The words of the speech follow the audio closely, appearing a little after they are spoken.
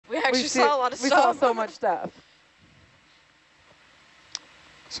actually saw a lot of stuff. We saw so much stuff.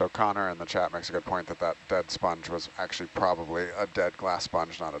 So Connor in the chat makes a good point that that dead sponge was actually probably a dead glass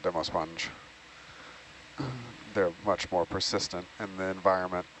sponge, not a demo sponge. They're much more persistent in the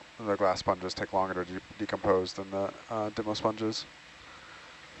environment. The glass sponges take longer to decompose than the demo sponges.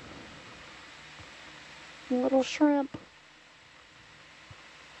 Little shrimp.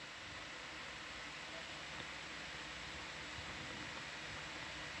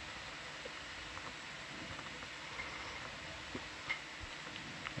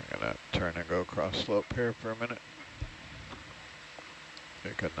 I'm gonna turn and go cross slope here for a minute.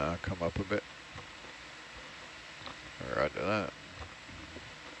 You can come up a bit. Roger that.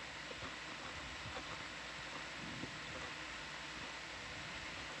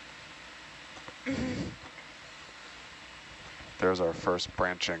 There's our first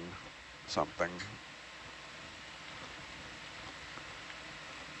branching something.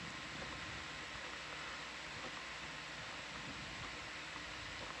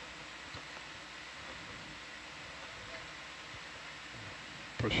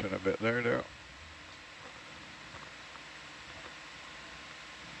 Pushing a bit there, Daryl.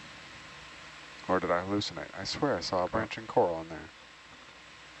 Or did I hallucinate? I swear I saw a branching coral in there.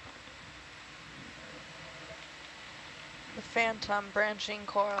 The phantom branching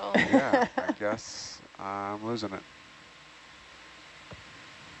coral. Yeah, I guess I'm losing it.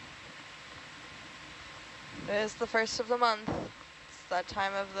 It is the first of the month. It's that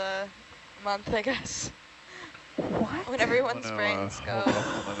time of the month, I guess. What? When everyone's brains go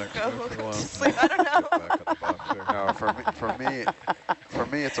to sleep. sleep. I don't know. No, for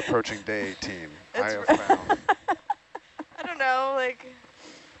me, it's approaching day 18. It's I have found. I don't know, like,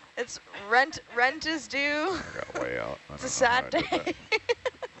 it's rent is due. I got way out. It's a sad day.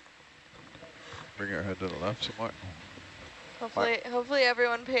 Bring your head to the left somewhat. Hopefully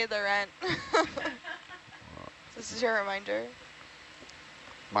everyone paid their rent. This is your reminder.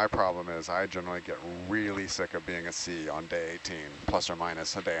 My problem is I generally get really sick of being a C on day 18, plus or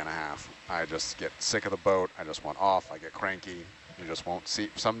minus a day and a half. I just get sick of the boat. I just want off. I get cranky. You just won't see,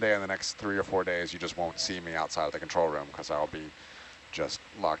 someday in the next 3 or 4 days, you just won't see me outside of the control room because I'll be just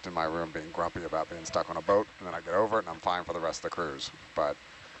locked in my room being grumpy about being stuck on a boat, and then I get over it and I'm fine for the rest of the cruise. But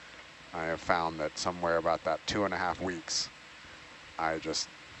I have found that somewhere about that 2.5 weeks, I just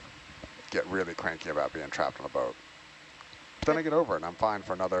get really cranky about being trapped on a boat. But then I get over it and I'm fine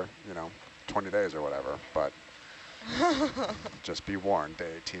for another, 20 days or whatever. But just be warned,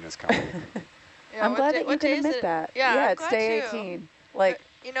 day 18 is coming. Yeah, I'm glad that you can admit that. Yeah, it's day 18. Like,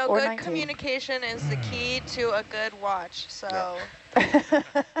 you know, or good 19. communication is the key to a good watch. So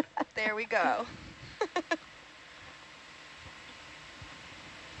there we go.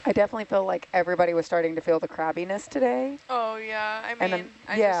 I definitely feel like everybody was starting to feel the crabbiness today. Oh yeah, I mean,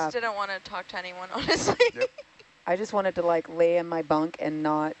 I yeah. just didn't want to talk to anyone, honestly. Yep. I just wanted to like lay in my bunk and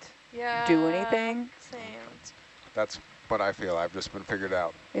not do anything. Same. That's what I feel. I've just been figured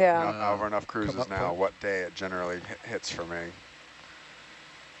out. Yeah. Over enough cruises now, what day it generally hits for me.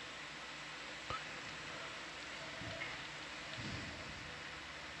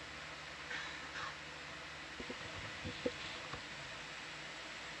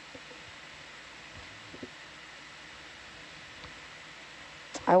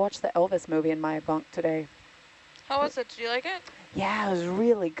 I watched the Elvis movie in my bunk today. How was it? Did you like it? Yeah, it was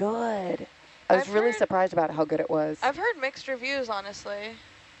really good. I was really surprised about how good it was. I've heard mixed reviews, honestly.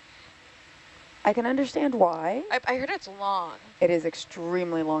 I can understand why. I heard it's long. It is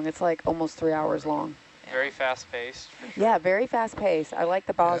extremely long. It's like almost 3 hours long. Yeah. Very fast-paced. Sure. Yeah, very fast-paced. I like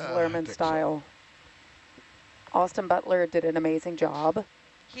the Baz Luhrmann style. So. Austin Butler did an amazing job.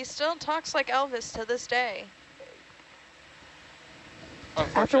 He still talks like Elvis to this day.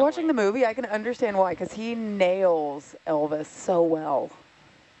 After watching the movie, I can understand why, because he nails Elvis so well.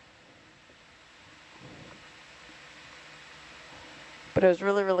 But it was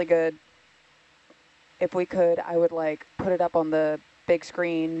really, really good. If we could, I would like put it up on the big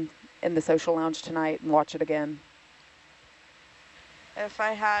screen in the social lounge tonight and watch it again. If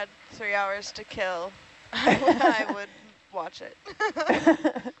I had 3 hours to kill, I would watch it.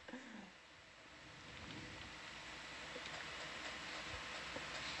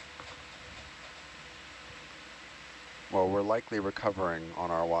 Well, we're likely recovering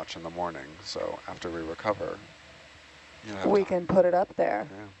on our watch in the morning, so after we recover, we can put it up there.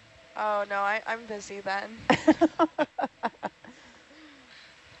 Yeah. Oh, no, I'm busy then.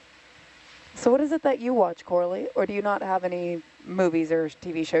 So what is it that you watch, Corley? Or do you not have any movies or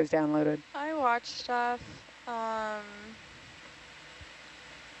TV shows downloaded? I watch stuff. I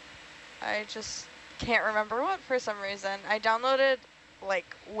just can't remember what for some reason. I downloaded like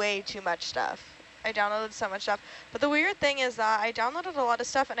way too much stuff. I downloaded so much stuff. But the weird thing is that I downloaded a lot of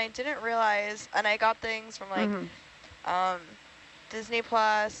stuff and I didn't realize, and I got things from like Disney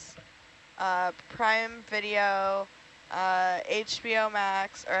Plus, Prime Video, HBO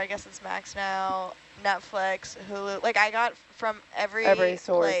Max, or I guess it's Max now, Netflix, Hulu. Like I got from every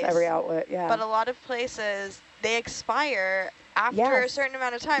source, place, every outlet, yeah. But a lot of places, they expire after a certain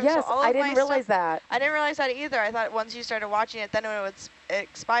amount of time. Yes, so all of I didn't realize that. I didn't realize that either. I thought once you started watching it, then it would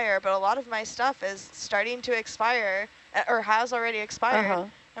expire. But a lot of my stuff is starting to expire, or has already expired.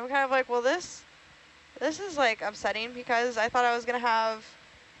 I'm kind of like, well, this is like upsetting because I thought I was gonna have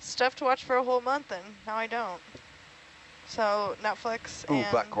stuff to watch for a whole month, and now I don't. So Netflix and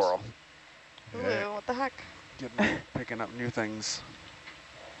Black coral. Hulu, what the heck? Picking up new things.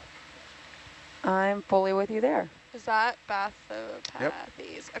 I'm fully with you there. Is that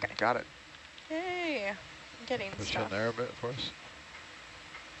bathypathes? Okay. Got it. Yay. I'm getting Push stuff. in there a bit for us.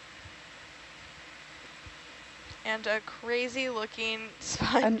 And a crazy looking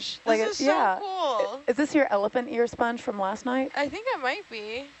sponge. And, like, this is so cool. Is this your elephant ear sponge from last night? I think it might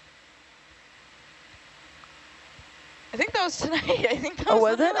be. I think that was tonight. I think that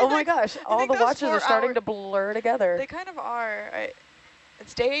was was it? Oh my gosh. All the watches are starting to blur together. They kind of are.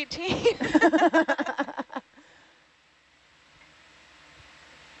 It's day 18.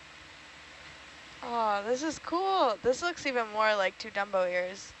 Oh, this is cool. This looks even more like two Dumbo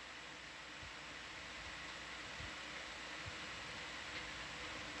ears.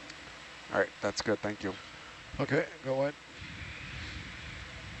 All right, that's good. Thank you. Okay, go in.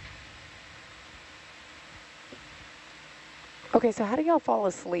 Okay, so how do y'all fall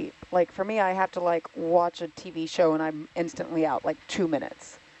asleep? Like for me, I have to like watch a TV show and I'm instantly out, like 2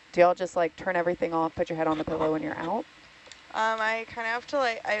 minutes. Do y'all just like turn everything off, put your head on the pillow and you're out? I kind of have to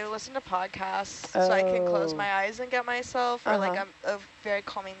I listen to podcasts so I can close my eyes and get myself, or like a very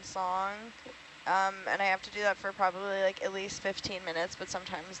calming song. And I have to do that for probably like at least 15 minutes, but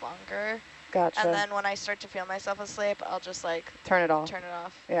sometimes longer. Gotcha. And then when I start to feel myself asleep, I'll just like turn it off. Turn it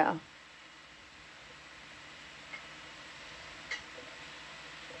off. Yeah.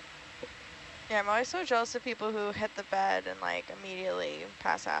 Yeah, I'm always so jealous of people who hit the bed and like immediately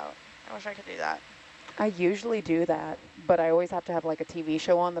pass out. I wish I could do that. I usually do that, but I always have to have like a TV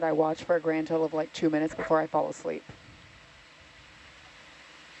show on that I watch for a grand total of like 2 minutes before I fall asleep.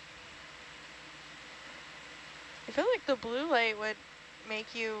 I feel like the blue light would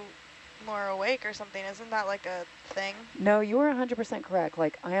make you more awake or something. Isn't that like a thing? No, you are 100% correct.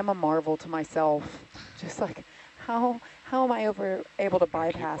 Like I am a marvel to myself. Just like how am I able to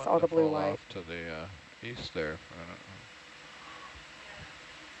bypass all the blue light? Off to the east there.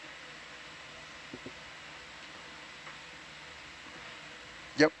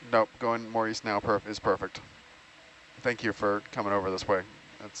 Yep, nope, going more east now is perfect. Thank you for coming over this way.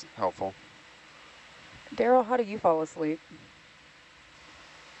 That's helpful. Daryl, how do you fall asleep?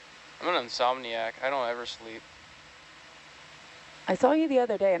 I'm an insomniac. I don't ever sleep. I saw you the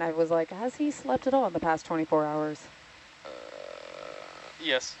other day and I was like, has he slept at all in the past 24 hours?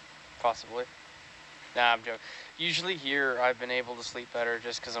 Yes, possibly. Nah, I'm joking. Usually here I've been able to sleep better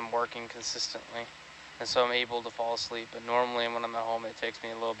just because I'm working consistently. And so I'm able to fall asleep. But normally when I'm at home, it takes me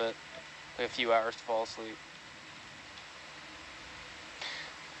a little bit, like a few hours to fall asleep.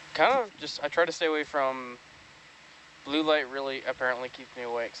 Kind of just, I try to stay away from blue light. Really apparently keeps me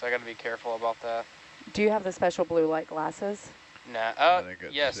awake, so I got to be careful about that. Do you have the special blue light glasses? Nah,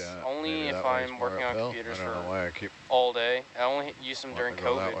 yes, only if I'm working on computers for all day. I only use them during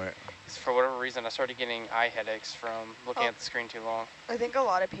COVID. For whatever reason, I started getting eye headaches from looking at the screen too long. I think a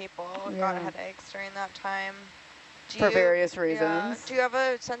lot of people got headaches during that time. For various reasons. Yeah. Do you have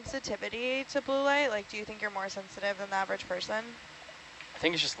a sensitivity to blue light? Like, do you think you're more sensitive than the average person? I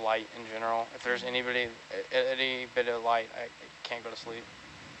think it's just light in general. If there's any bit of light, I can't go to sleep.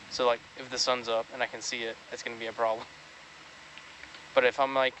 So like, if the sun's up and I can see it, it's going to be a problem. But if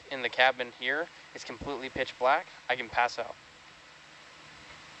I'm like in the cabin here, it's completely pitch black, I can pass out.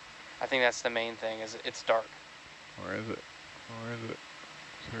 I think that's the main thing, is it's dark. Where is it? Where is it?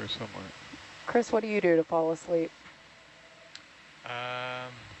 It's here somewhere. Chris, what do you do to fall asleep?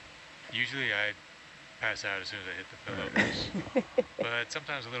 Usually I pass out as soon as I hit the pillow. But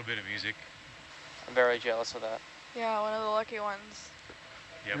sometimes a little bit of music. I'm very jealous of that. Yeah, one of the lucky ones.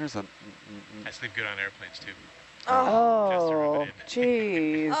 Yep. There's a I sleep good on airplanes too. Oh,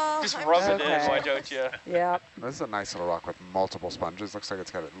 jeez. Just rub it in, why don't you? Yeah. This is a nice little rock with multiple sponges. Looks like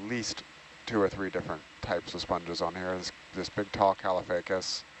it's got at least 2 or 3 different types of sponges on here. This big tall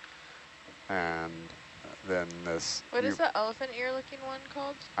Caliphacus, and then this. What is the elephant ear looking one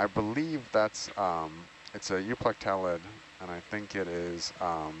called? I believe that's it's a euplectellid and I think it is,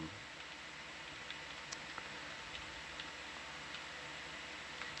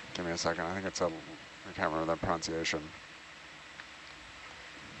 give me a second, I think it's I can't remember the pronunciation.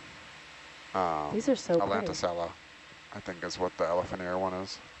 These are so pretty. Atlanticella, I think is what the elephant ear one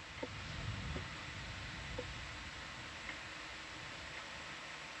is.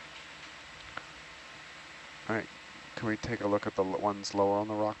 All right, can we take a look at the ones lower on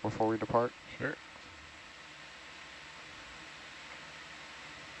the rock before we depart? Sure.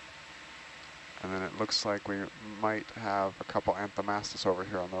 And then it looks like we might have a couple anthomastus over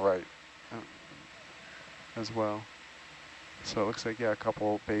here on the right as well. So it looks like, yeah, a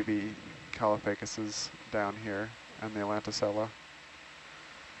couple baby caulopacuses down here and the Atlanticella.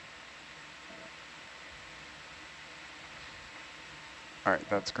 All right,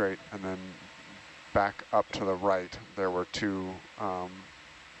 that's great. And then back up to the right, there were two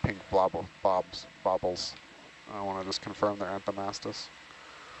pink bobbles. I want to just confirm they're anthomastus.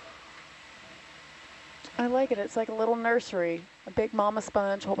 I like it. It's like a little nursery. A big mama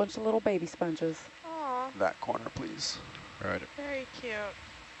sponge, a whole bunch of little baby sponges. Aw. That corner, please. Right. Very cute.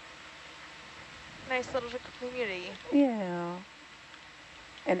 Nice little community. Yeah.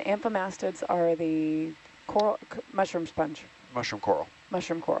 And anthomastids are the coral mushroom sponge. Mushroom coral.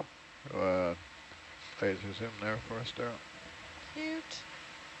 Mushroom coral. Lasers in there for us, Daryl. Cute.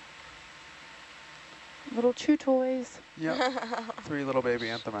 Little chew toys. Yep. 3 little baby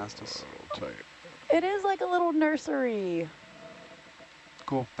anthomastus. A little tight. It is like a little nursery.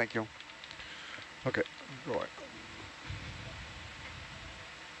 Cool, thank you. Okay, go on.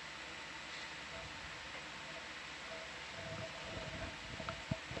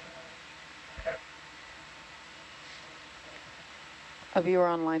 A viewer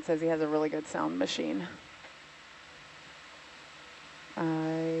online says he has a really good sound machine.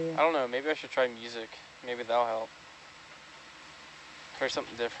 I don't know, maybe I should try music. Maybe that'll help. Try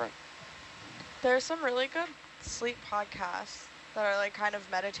something different. There's some really good sleep podcasts that are like kind of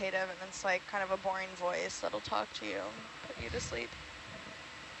meditative, and it's like kind of a boring voice that'll talk to you and put you to sleep.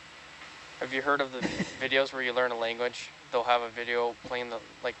 Have you heard of the videos where you learn a language? They'll have a video playing the,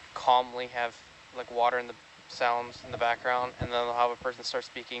 like, calmly have like water in the sounds in the background, and then they'll have a person start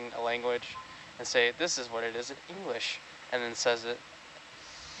speaking a language and say, this is what it is in English, and then says it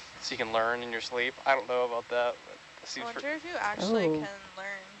so you can learn in your sleep. I don't know about that, but it I seems wonder if you actually can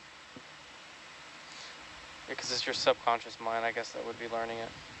learn. because it's your subconscious mind, I guess that would be learning it.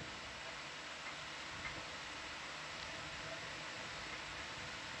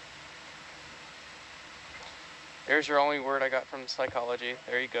 There's your only word I got from psychology.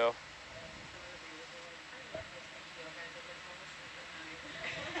 There you go.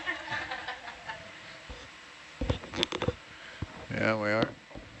 Yeah, we are.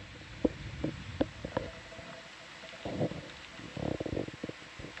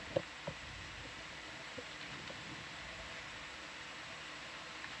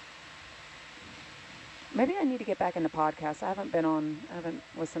 Maybe I need to get back into podcasts. I haven't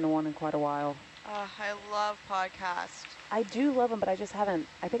listened to one in quite a while. I love podcasts. I do love them, but I just haven't.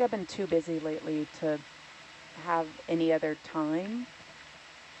 I think I've been too busy lately to have any other time.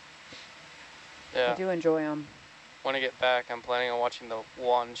 Yeah. I do enjoy them. When I get back, I'm planning on watching the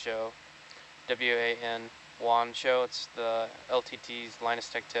WAN show. W-A-N, WAN show. It's the LTT's Linus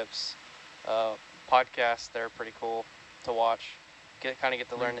Tech Tips podcast. They're pretty cool to watch. Kind of get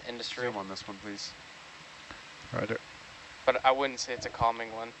to learn the industry. Zoom on this one, please. Right there. But I wouldn't say it's a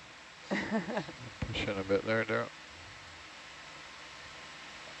calming one. Push in a bit there, Daryl.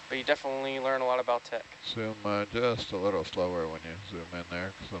 But you definitely learn a lot about tech. Zoom just a little slower when you zoom in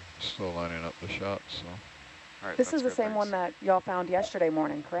there, because I'm still lining up the shots. So. All right, This is the good, same thanks. one that y'all found yesterday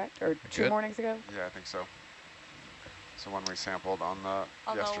morning, correct? Or two Good. mornings ago? Yeah, I think so. It's the one we sampled on the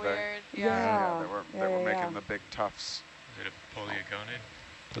On the yesterday. weird, Yeah. They were making the big tufts. Is it a polyogonid?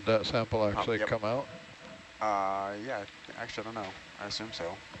 Did that sample actually yep. come out? Yeah, actually, I don't know. I assume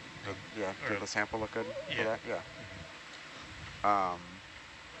so. Yeah, did the sample look good for Yeah. that? Yeah.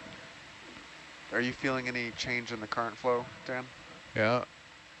 Are you feeling any change in the current flow, Dan? Yeah.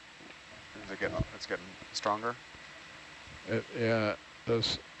 Is it it's getting stronger? Yeah,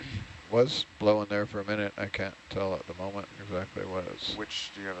 this was blowing there for a minute. I can't tell at the moment exactly what it's.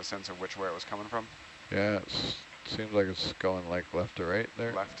 Do you have a sense of which way it was coming from? Yeah, it seems like it's going like left to right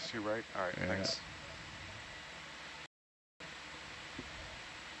there. Left to right? All right, Yeah. thanks.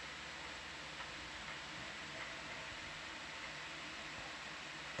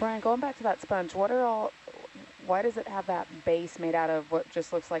 Brian, going back to that sponge, why does it have that base made out of what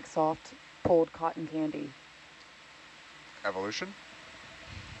just looks like soft pulled cotton candy? Evolution?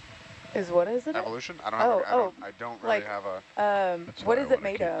 What is it? Evolution? I don't have I don't really like, have a... what is it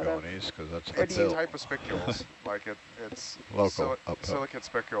made out of? East, that's it's a type of spicules. Like it's local silicate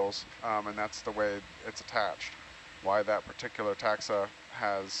spicules, and that's the way it's attached. Why that particular taxa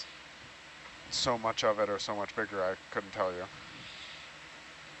has so much of it or so much bigger, I couldn't tell you.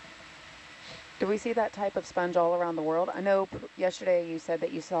 Do we see that type of sponge all around the world? I know yesterday you said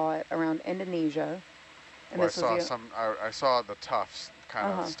that you saw it around Indonesia. And well, this I saw the tufts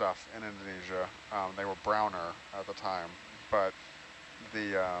kind of stuff in Indonesia. They were browner at the time, but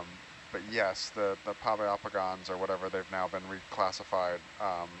yes, the pabeopagons or whatever, they've now been reclassified.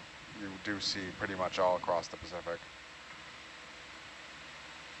 You do see pretty much all across the Pacific.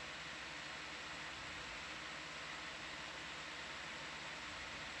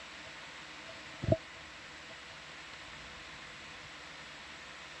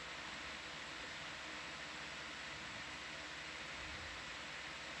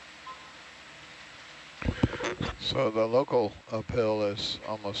 So the local uphill is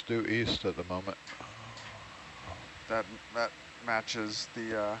almost due east at the moment. That matches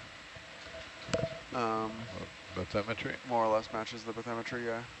the bathymetry? More or less matches the bathymetry,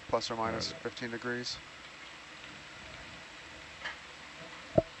 yeah. Plus or minus 15 degrees.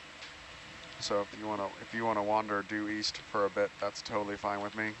 So if you wanna wander due east for a bit, that's totally fine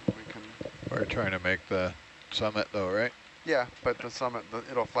with me. We can. We're trying to make the summit though, right? Yeah, but the summit,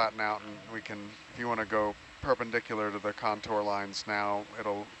 it'll flatten out, and we can, if you want to go perpendicular to the contour lines now,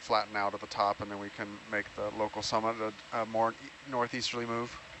 it'll flatten out at the top, and then we can make the local summit a more northeasterly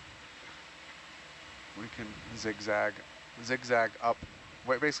move. We can zigzag up.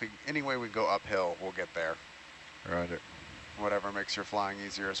 Basically, any way we go uphill, we'll get there. Roger. Whatever makes your flying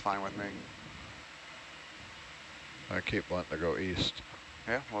easier is fine with me. I keep wanting to go east.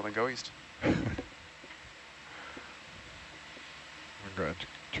 Yeah, well then go east. We're going to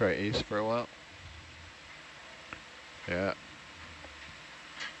try east for a while. Yeah.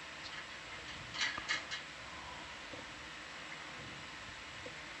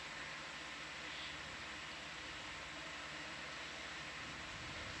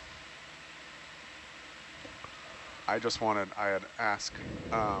 I had asked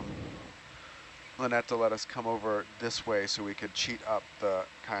Lynette to let us come over this way so we could cheat up the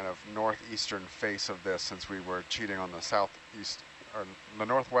kind of northeastern face of this, since we were cheating on the southeast, or the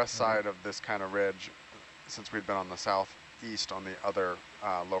northwest side of this kind of ridge, since we'd been on the southeast on the other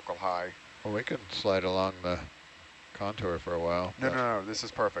local high. Well, we can slide along the contour for a while. No, this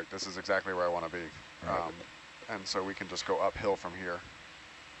is perfect. This is exactly where I want to be. Right. And so we can just go uphill from here.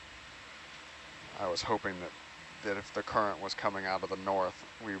 I was hoping that if the current was coming out of the north,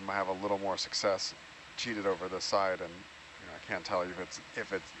 we might have a little more success cheated over this side, and I can't tell you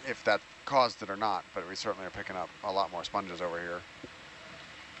if that caused it or not, but we certainly are picking up a lot more sponges over here.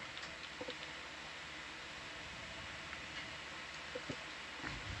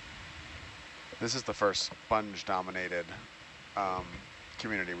 This is the first sponge-dominated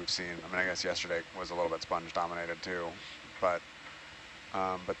community we've seen. I mean, I guess yesterday was a little bit sponge-dominated too, but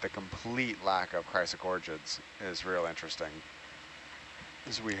the complete lack of chrysogorgids is real interesting,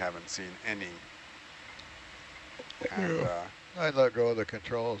 as we haven't seen any. And, I let go of the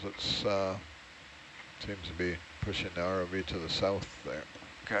controls. It's seems to be pushing the ROV to the south there.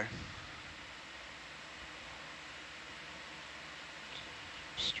 Okay.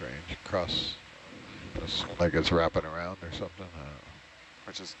 Strange cross, like it's wrapping around or something.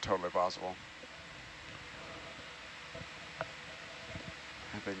 Which is totally possible.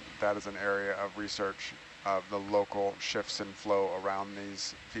 I think that is an area of research of the local shifts in flow around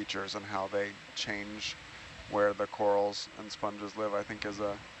these features and how they change where the corals and sponges live. I think is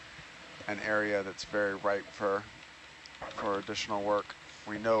an area that's very ripe for additional work.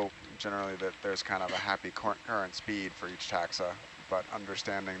 We know generally that there's kind of a happy current speed for each taxa, but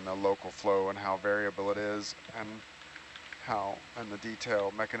understanding the local flow and how variable it is, and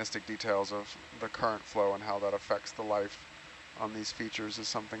the mechanistic details of the current flow and how that affects the life on these features is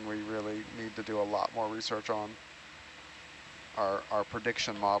something we really need to do a lot more research on. Our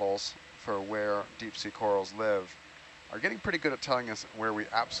prediction models for where deep sea corals live are getting pretty good at telling us where we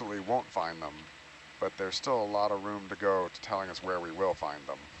absolutely won't find them, but there's still a lot of room to go to telling us where we will find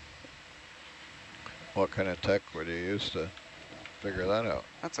them. What kind of tech would you use to figure that out?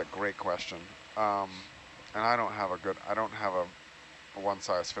 That's a great question. And I don't have a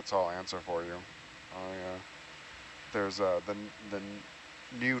one-size-fits-all answer for you. There's the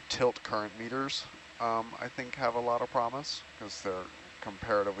new tilt current meters, I think have a lot of promise because they're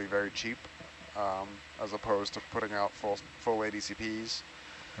comparatively very cheap, as opposed to putting out full ADCPs.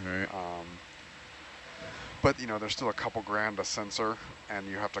 All right. But, you know, there's still a couple grand a sensor, and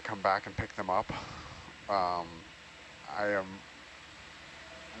you have to come back and pick them up. I am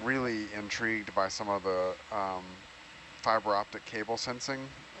really intrigued by some of the fiber optic cable sensing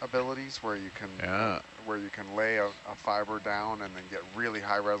abilities where you can lay a fiber down and then get really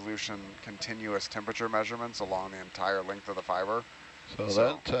high resolution continuous temperature measurements along the entire length of the fiber.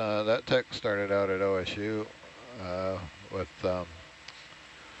 So that tech started out at OSU with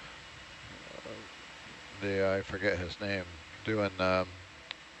I forget his name, doing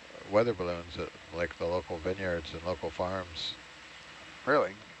weather balloons at like the local vineyards and local farms.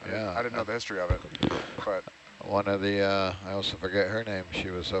 Really? Yeah. I didn't know the history of it, but one of the, I also forget her name,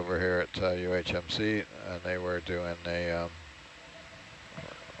 she was over here at UHMC, and they were doing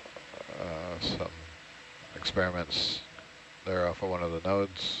some experiments there off of one of the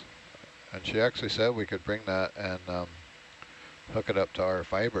nodes. And she actually said we could bring that and hook it up to our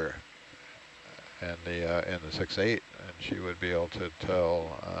fiber and in the 6.8, and she would be able to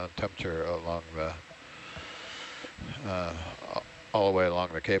tell temperature along the, all the way along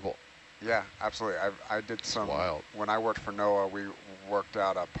the cable. yeah, absolutely. I did some, wild. When I worked for NOAA, we worked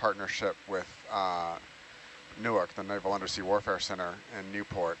out a partnership with Newark, the Naval Undersea Warfare Center in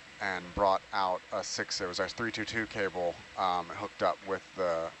Newport, and brought out it was our 322 cable hooked up with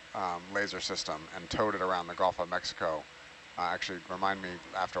the laser system and towed it around the Gulf of Mexico. Actually, remind me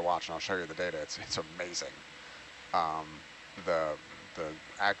after watching, I'll show you the data. It's amazing. The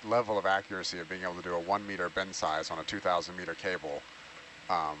level of accuracy of being able to do a 1 meter bend size on a 2,000 meter cable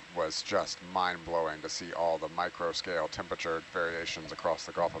was just mind-blowing to see all the micro scale temperature variations across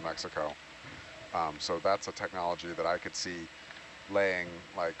the Gulf of Mexico. So that's a technology that I could see laying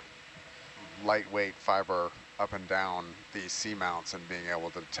like lightweight fiber up and down these seamounts and being able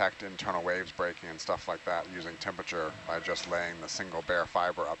to detect internal waves breaking and stuff like that using temperature by just laying the single bare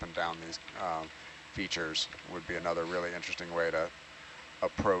fiber up and down these features would be another really interesting way to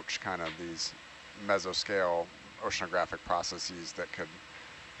approach kind of these mesoscale oceanographic processes that could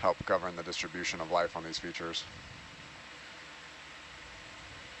help govern the distribution of life on these features.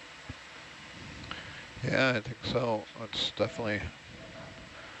 Yeah, I think so. It's definitely,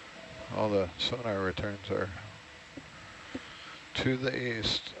 all the sonar returns are to the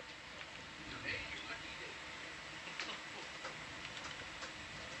east.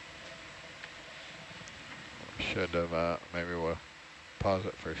 Should have, maybe we'll pause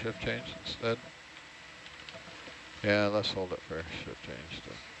it for shift change instead. Yeah, let's hold it for shift change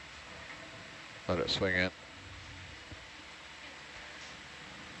to let it swing in.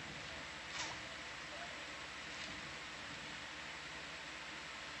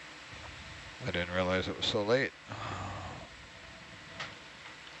 I didn't realize it was so late.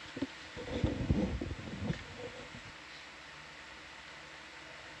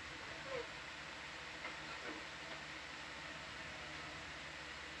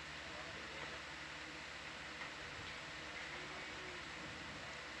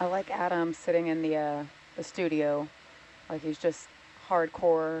 I like Adam sitting in the studio, like he's just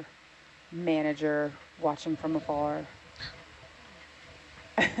hardcore manager watching from afar.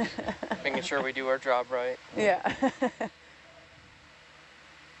 Making sure we do our job right. Yeah.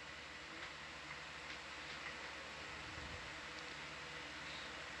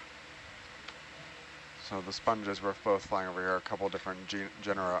 So the sponges, we're both flying over here, a couple different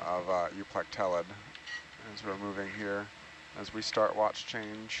genera of euplectellid as we're moving here. As we start watch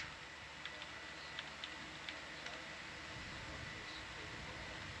change.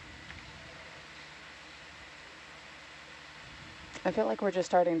 I feel like we're just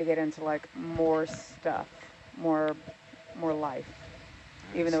starting to get into like more stuff, more life,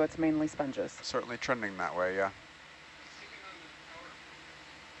 even though it's mainly sponges. Certainly trending that way, yeah.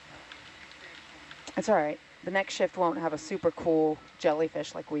 It's all right. The next shift won't have a super cool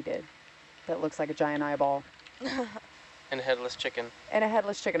jellyfish like we did that looks like a giant eyeball. And a headless chicken. And a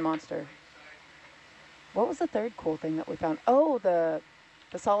headless chicken monster. What was the third cool thing that we found? Oh, the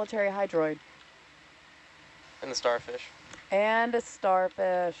solitary hydroid. And the starfish. And a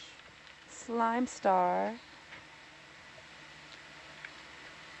starfish. Slime star.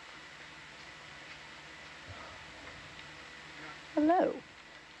 Hello.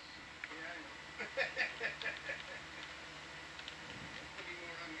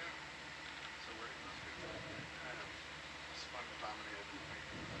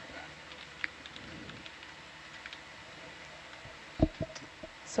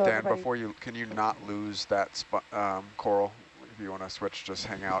 So Dan, before can you not lose that coral? If you want to switch, just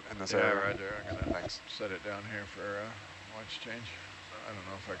hang out in this area. Yeah, right there. I'm gonna Thanks. set it down here for watch change. I don't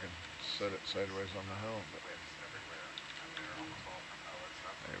know if I can set it sideways on the hill, but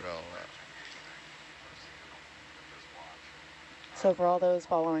maybe I'll So for all those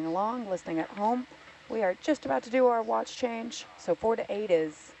following along, listening at home, we are just about to do our watch change. So 4 to 8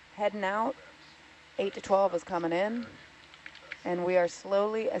 is heading out, 8 to 12 is coming in, and we are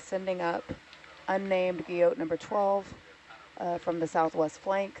slowly ascending up unnamed Guyot number 12 from the southwest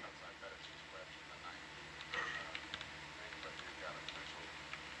flank.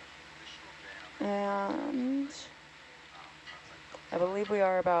 And I believe we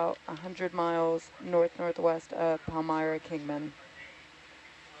are about 100 miles north-northwest of Palmyra Kingman.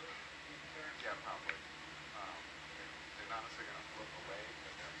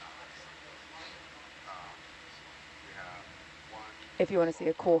 If you want to see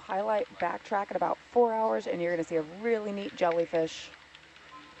a cool highlight, backtrack at about 4 hours and you're going to see a really neat jellyfish.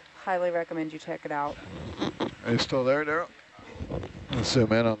 Highly recommend you check it out. Are you still there, Daryl? Let's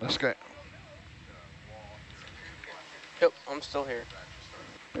zoom in on this guy. Yep, I'm still here.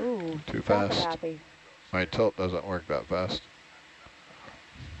 Ooh, too fast. bathypathes. My tilt doesn't work that fast.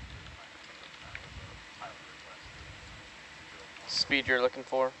 Speed you're looking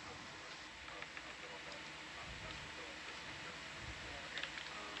for?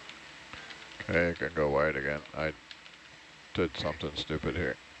 Okay, I can go wide again. I did something stupid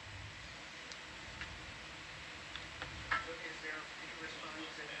here.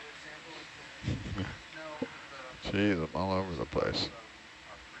 Jeez, I'm all over the place.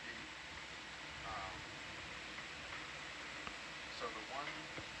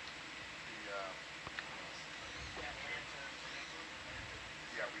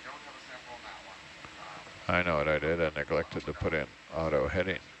 I know what I did. I neglected to put in auto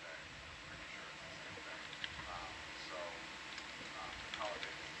heading.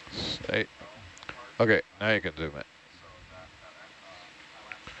 State. Okay, now you can zoom in.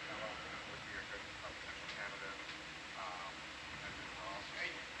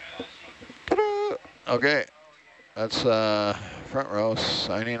 Ta-da! Okay, that's front row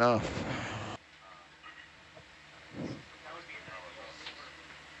signing off.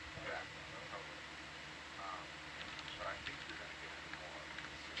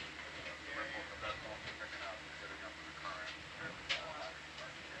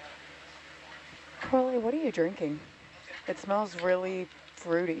 Crowley, what are you drinking? It smells really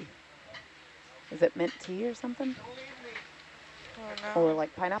fruity. Is it mint tea or something? Oh, no. Or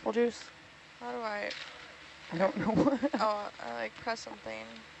like pineapple juice? How do I don't know. Oh, I like press something.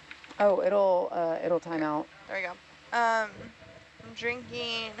 Oh, it'll time out. There we go. I'm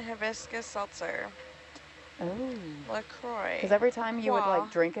drinking hibiscus seltzer. Oh. LaCroix. Because every time you would Wow.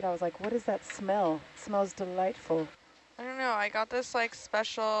 like drink it, I was like, what is that smell? It smells delightful. I don't know. I got this like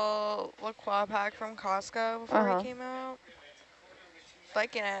special LaCroix pack from Costco before it came out.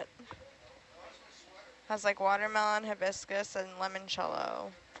 Liking it. Has like watermelon, hibiscus, and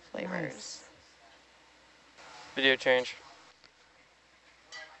limoncello flavors. Nice. Video change.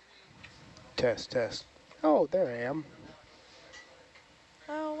 Test, test. Oh, there I am.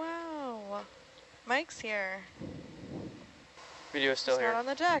 Oh wow. Mike's here. Video is still He's here. not on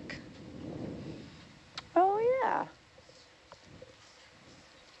the deck. Oh yeah.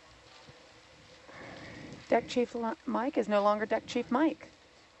 Deck Chief Mike is no longer Deck Chief Mike.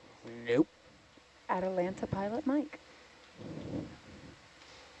 Nope. Atalanta Pilot Mike.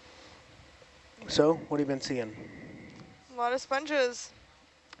 So, what have you been seeing? A lot of sponges.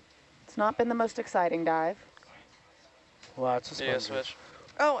 It's not been the most exciting dive. Lots of Video sponges. switch.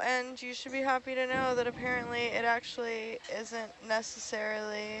 Oh, and you should be happy to know that apparently it actually isn't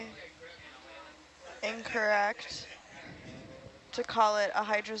necessarily incorrect to call it a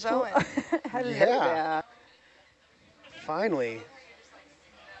hydrozoan. Hello Yeah. there. Finally.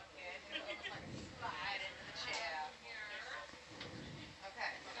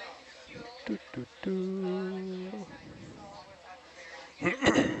 Do, do, do.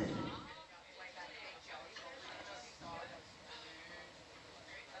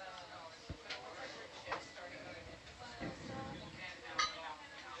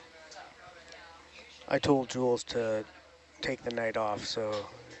 I told Jules to take the night off, so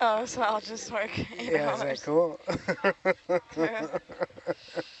Oh, so I'll just work 8 yeah, hours. is that cool?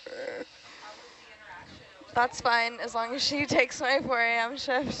 That's fine, as long as she takes my 4 a.m.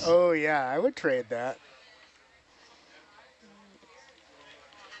 shift. Oh yeah, I would trade that.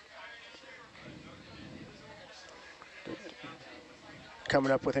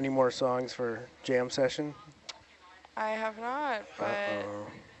 Coming up with any more songs for jam session? I have not, but Uh-oh.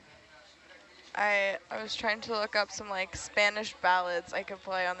 I was trying to look up some like Spanish ballads I could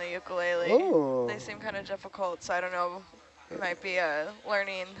play on the ukulele. Ooh. They seem kind of difficult, so I don't know. It might be a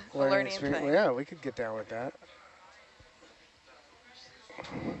learning experience. thing. Well, yeah, we could get down with that.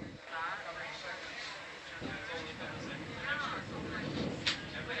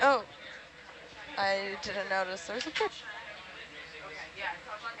 Oh, I didn't notice there's a fish.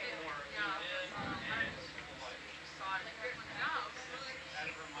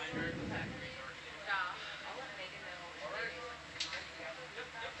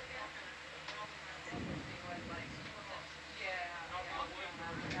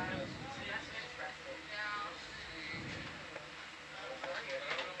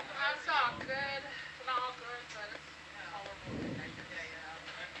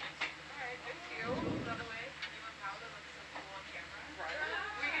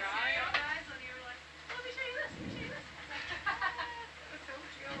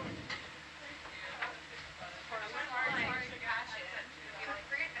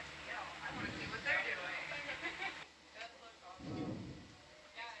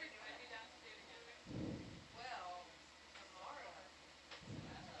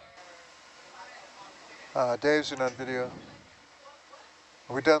 Dave's in on video.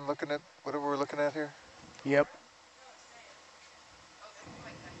 Are we done looking at whatever we're looking at here? Yep.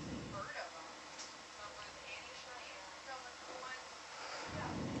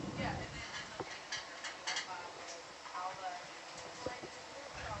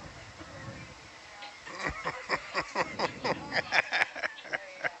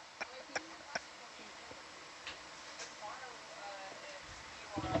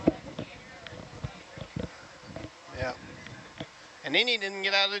 Yeah. And then he didn't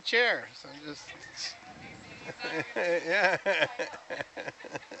get out of the chair, so just... yeah.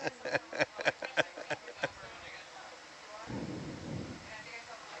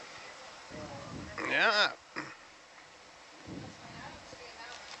 Yeah.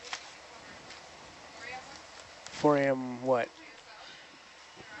 4 a.m. what?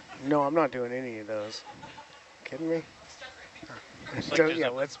 No, I'm not doing any of those. Kidding me? It's like So, there's yeah,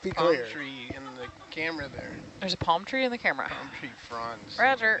 a let's be palm clear. tree in the camera there. There's a palm tree in the camera. Palm tree fronds.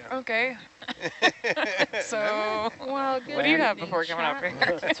 Roger. Yeah. Okay. So, well, good what do you have evening, before coming up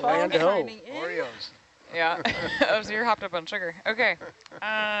here? It's land ho. Oreos. Yeah. Oh, so you're hopped up on sugar. Okay.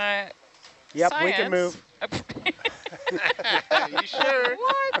 Yep, science. we can move. You sure?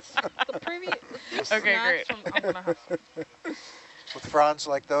 What? The previous. Okay, great. I'm gonna have some. With fronds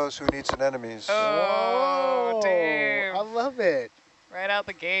like those, who needs an enemies? Oh, Dave. I love it. Right out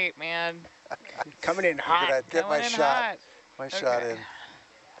the gate, man. Coming in Look hot. at that, get my Coming in shot. hot. My shot in.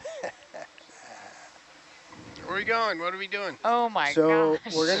 Where are we going? What are we doing? Oh my So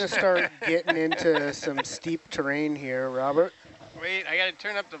gosh. we're going to start getting into some steep terrain here, Robert. Wait, I got to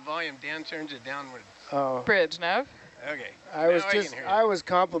turn up the volume. Dan turns it downward. Oh, Bridge, Nev. Okay. I was Now I can just, hear you. I was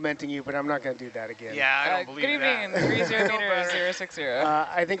complimenting you, but I'm not going to do that again. Yeah, I don't believe good that. evening, 30 meters 060.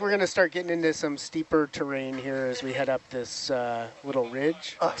 I think we're going to start getting into some steeper terrain here as we head up this little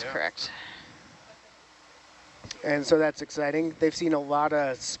ridge. That's correct. And so that's exciting. They've seen a lot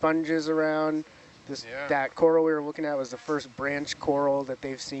of sponges around. Yeah. That coral we were looking at was the first branch coral that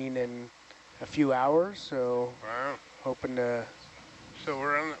they've seen in a few hours. So Wow. hoping to, So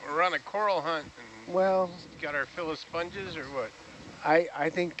we're on a coral hunt and well, got our fill of sponges or what? I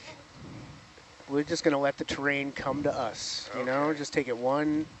think we're just going to let the terrain come to us, you know, just take it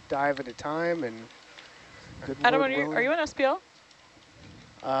one dive at a time and good Adam, Lord are you in SPL?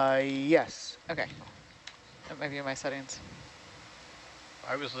 willing. Yes. Okay. That might be in my settings.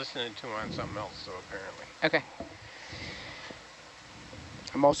 I was listening to him on something else, so apparently. Okay.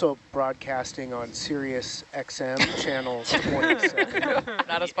 I'm also broadcasting on Sirius XM channel 27.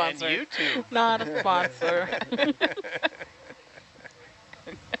 Not a sponsor. And YouTube. Not a sponsor.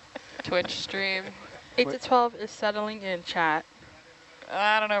 Twitch stream. 8 to 12 is settling in, chat.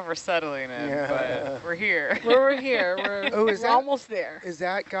 I don't know if we're settling in, but we're here. We're here. We're almost there. Is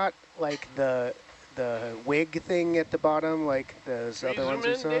that got like the wig thing at the bottom, like those other ones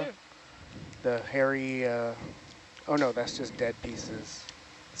we Zoom in, saw? Dave. The hairy, oh no, that's just dead pieces.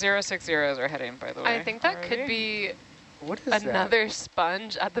 060s are heading, by the way. I think that already. could be What is another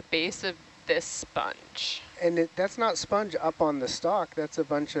sponge at the base of this sponge. that? And that's not sponge up on the stalk, that's a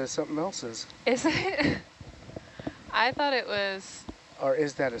bunch of something else's. Is it? I thought it was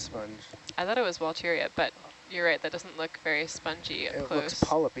that a sponge? I thought it was Walteria, but you're right, that doesn't look very spongy up It close. looks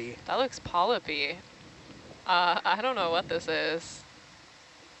polypy. That looks polypy. I don't know what this is.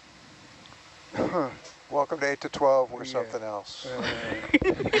 Huh. Welcome to 8 to 12. We're Yeah. something else.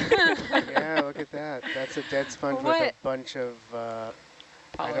 Yeah, look at that. That's a dead sponge with a What? bunch of, I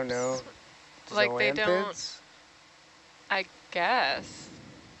don't know, Like they don't, zoanthids? I guess.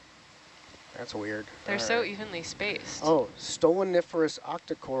 That's weird. They're All so right. evenly spaced. Oh, stoloniferous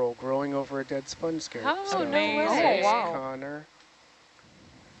octocoral growing over a dead sponge scare. Oh, So- no way. Oh, wow. Connor.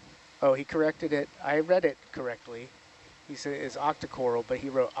 Oh, he corrected it. I read it correctly. He said it's octocoral, but he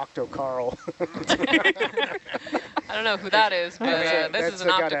wrote octocarl. I don't know who that is, but this is an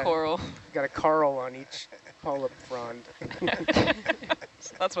octocoral. Got a carl on each polyp frond.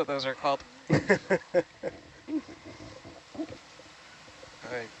 That's what those are called. All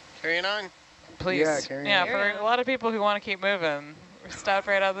right, carrying on. Please. Yeah, carrying on. For a lot of people who want to keep moving, we're stopped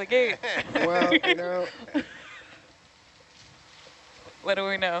right out of the gate. Well, you know. What do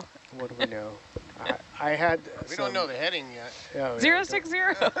we know? What do we know? I had. We don't know the heading yet. Oh, 060.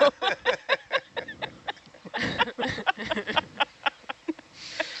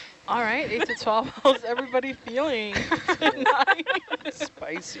 All right, 8 to 12. How's everybody feeling tonight?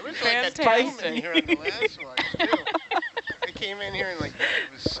 Spicy. It was like a time in here on the last one, too. I came in here and like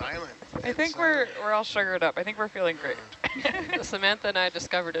it was silent. I think we're all sugared up. I think we're feeling great. Samantha and I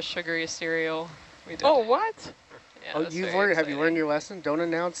discovered a sugary cereal. We did. Oh, what? Yeah, Oh, that's you've very learned? Have you exciting. learned your lesson? Don't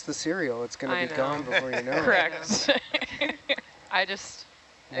announce the cereal. It's going to be gone before you know it. Correct. I just.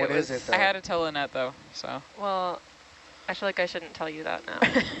 What is it, though? I had to tell Lynette, though, so. Well, I feel like I shouldn't tell you that now.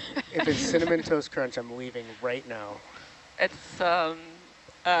 If it's Cinnamon Toast Crunch, I'm leaving right now. It's I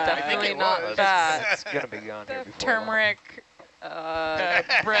definitely think it not was. that. It's going to be gone here before Turmeric,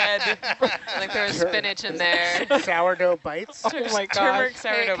 bread. Like there was spinach in there. Sourdough bites? Oh my god. Turmeric Hey,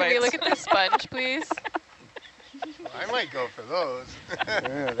 sourdough can bites. we look at this sponge, please? I might go for those.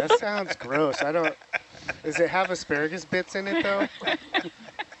 Yeah, that sounds gross. I don't. Does it have asparagus bits in it though?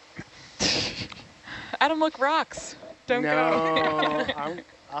 Adam, look, rocks. Don't go. No,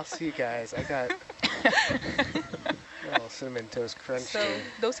 I'll see you guys. I got Cinnamon Toast Crunch. So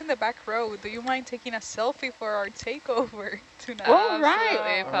those in the back row, do you mind taking a selfie for our takeover tonight? All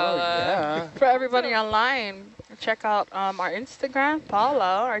right. Oh, yeah. For everybody online, check out our Instagram.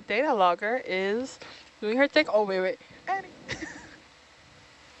 Paula, our data logger, is doing her take. Oh, wait. How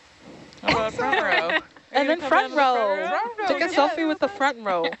about front row? And then front row. Take a selfie with the front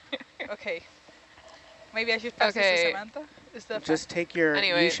row. Okay. Maybe I should pass this to Samantha. Is that Just take your.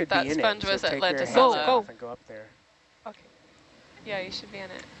 Anyway, you should that be in sponge it. was so at take your Lenticella. hands Go. off and go up there. Okay. Yeah, you should be in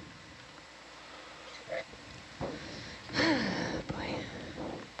it. Boy.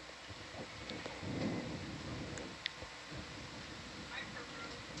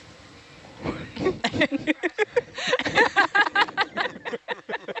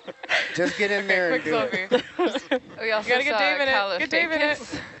 Just get in there and do it. We also gotta get saw Dave in it. Caliphagus Get Dave in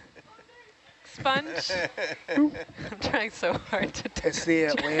it. Sponge. I'm trying so hard to do It's the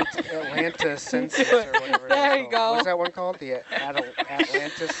Atlanticensis or whatever. There you go. What's that one called? The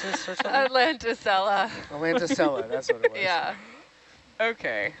Atlanticis or something? Atlanticella. Atlanticella, that's what it was. Yeah.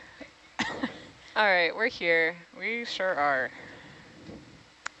 Okay. All right, we're here. We sure are.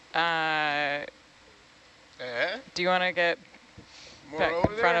 Do you want to get More back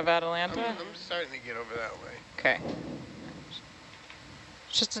over in front there? of Atalanta? I'm starting to get over that way. Okay.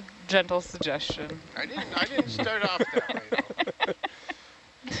 Just a gentle suggestion. I didn't start off that way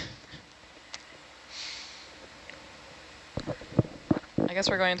though. I guess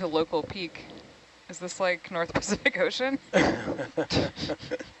we're going to local peak. Is this like North Pacific Ocean?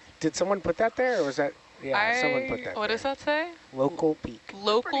 Did someone put that there, or was that? Yeah, someone put that. What does that say? Local peak.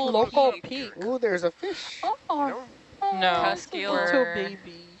 Local peak. Ooh, there's a fish. Oh, No. Husky little or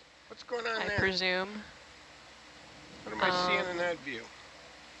baby. What's going on I there? presume. What am I seeing in that view?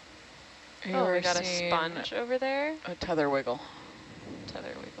 Oh, we got a sponge over there. A tether wiggle.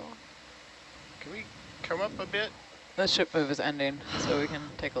 Tether wiggle. Can we come up a bit? The ship move is ending, so we can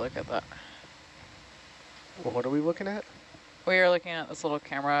take a look at that. Well, what are we looking at? We are looking at this little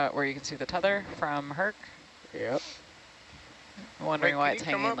camera where you can see the tether from Herc. Yep. I'm wondering why it's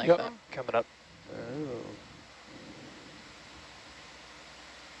hanging like that. Coming up. Oh.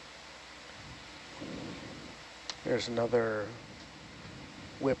 There's another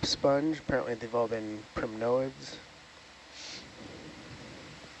whip sponge. Apparently they've all been primnoids.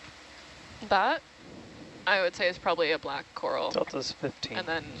 That, I would say, is probably a black coral. Delta's 15. And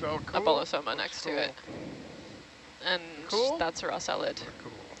then So a cool. bolosoma next to it. And Cool. that's a rossellid.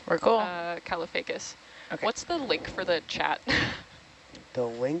 We're cool. Caliphagus. Okay. What's the link for the chat? The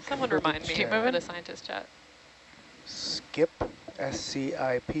link. Someone for the remind me chat. for the scientist chat. Skip.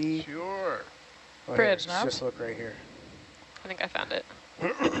 SCIP. Sure. Oh, Bridge here, knobs. just look right here. I think I found it.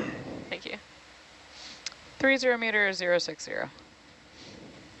 Thank you. 30 meters 060.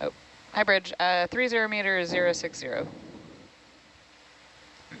 Oh, hi bridge. 30 meters 060.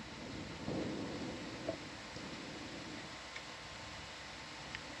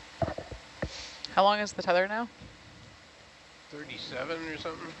 How long is the tether now? 37 or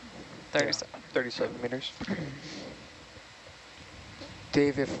something? 37. 37 meters.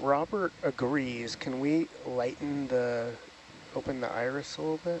 Dave, if Robert agrees, can we open the iris a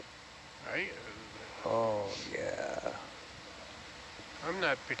little bit? Oh, yeah. I'm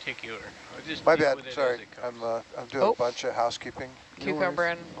not particular. I'll just My deal bad, with it sorry. as it comes. I'm doing a bunch of housekeeping. Cucumber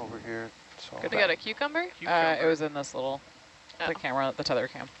and over here. So. We got a cucumber? It was in this little the camera, the tether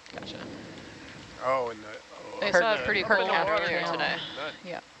cam. Gotcha. Oh, and the... I saw a pretty cool one water earlier now. today.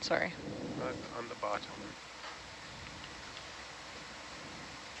 Yeah, sorry. Not on the bottom.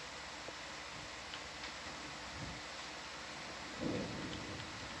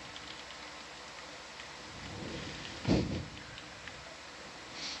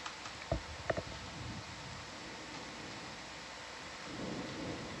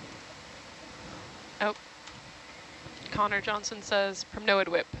 Oh. Connor Johnson says primnoid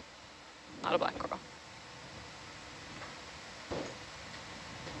whip, not a black coral.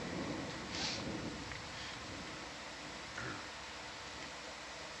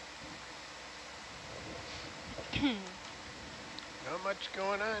 Not much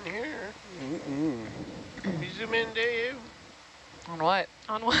going on here. Mm-mm. You zoom in, Dave. On what?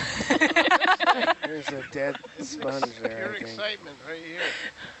 On what? There's a dead sponge there, Pure I think. excitement right here.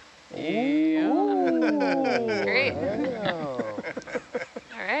 Ooh. Great. Wow.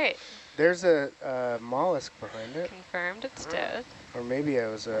 All right. There's a mollusk behind it. Confirmed it's dead. Or maybe it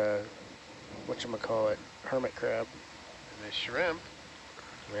was a, whatchamacallit, hermit crab. And a shrimp.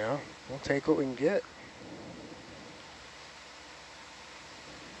 Yeah, we'll take what we can get.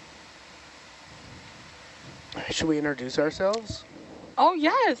 Should we introduce ourselves? Oh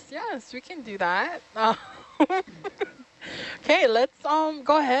yes, we can do that. Okay, let's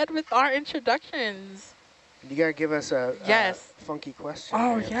go ahead with our introductions. You gotta give us a funky question.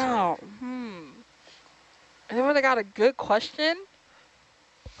 Oh to answer. yeah. Anyone got a good question?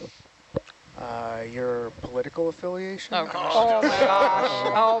 Your political affiliation? Oh gosh. Oh my gosh.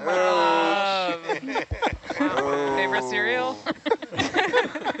 Oh my gosh. Favorite cereal?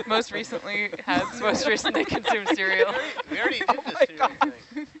 Most recently consumed cereal. We already did the cereal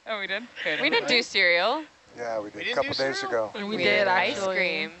thing. Oh, we did? Okay, We didn't do cereal. Yeah, we did a didn't couple do days ago. We did ice actually.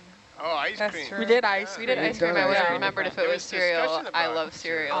 cream. Oh, ice That's cream. true. We did ice We did cream. ice cream. I We've would done have ice remembered if There it was was cereal. discussion I about love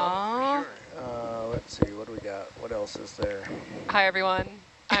cereal. Aw. Sure. Let's see, what do we got? What else is there? Hi everyone.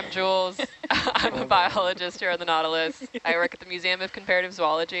 I'm Jules. I'm a biologist here on the Nautilus. I work at the Museum of Comparative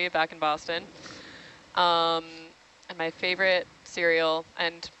Zoology back in Boston. And my favorite cereal,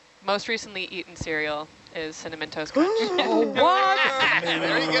 and most recently eaten cereal, is Cinnamon Toast Crunch. What?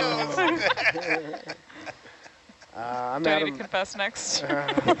 There he goes. I'm Do I need to Adam. confess next?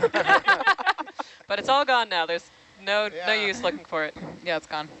 But it's all gone now. There's no use looking for it. Yeah, it's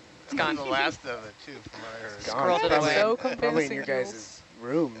gone. It's gone. The last of it, too, from what I heard. Gone. Scrolled it away. So Probably in your convincing, guys'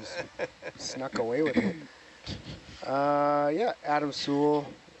 rooms. Snuck away with it. Yeah, Adam Sewell.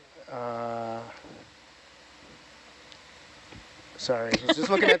 Sorry, I was just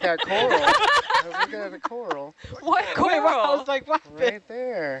looking at that coral. I was looking at the coral. What Wait, coral? I was like, what? Right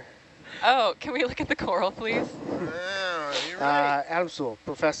there. Oh, can we look at the coral, please? Oh, you're right. Adam Sewell,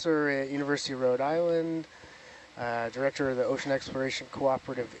 professor at University of Rhode Island, director of the Ocean Exploration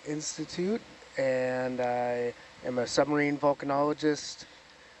Cooperative Institute, and I am a submarine volcanologist,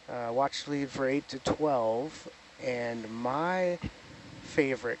 watch lead for 8 to 12, and my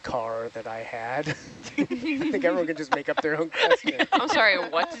favorite car that I had, I think everyone can just make up their own question, I'm sorry,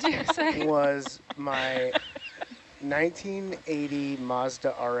 what did you say? was my 1980 Mazda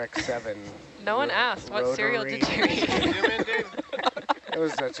RX-7. No one asked. What cereal did you eat? Zoom in, Dave. It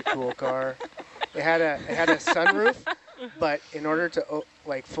was such a cool car. It had a sunroof, but in order to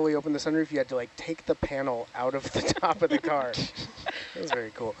fully open the sunroof, you had to take the panel out of the top of the car. It was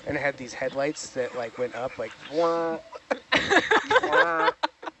very cool, and it had these headlights that went up like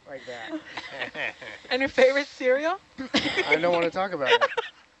that. And your favorite cereal? I don't want to talk about it.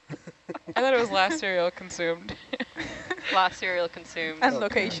 I thought it was last cereal consumed. Last cereal consumed. And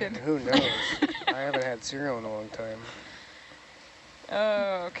location. Who knows? I haven't had cereal in a long time.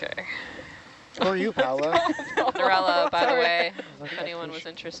 Oh, okay. Who are you, Paula? Norella, by the Sorry. way, if anyone was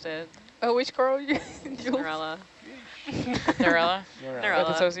interested. Oh, which girl you? Norella. Norella? Norella.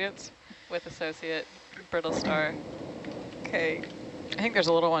 With associates? With associate. Brittle Star. Okay. I think there's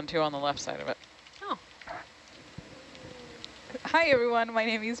a little one, too, on the left side of it. Oh. Hi everyone, my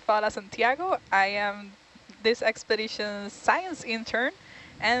name is Paula Santiago. I am this expedition's science intern,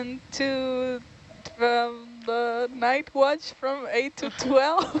 and to the night watch from 8 to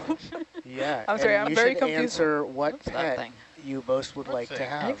 12. Yeah. I'm sorry, and I'm you very should confused. answer what What's that pet thing? you both would like to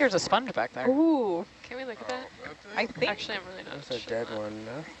have. I think there's a sponge back there. Ooh, Can we look at that? I think. Actually, I'm really not That's a sure. dead one.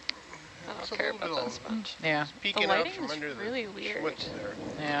 No? I don't It's a care little about bit this much. Yeah. The Peeking out lighting from is under really the weird. schwitz there.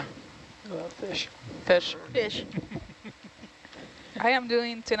 Yeah. Fish. Fish. Fish. I am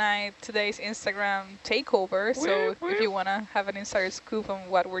doing today's Instagram takeover, so if you want to have an insider scoop on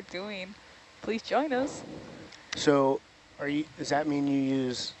what we're doing, please join us. So, does that mean you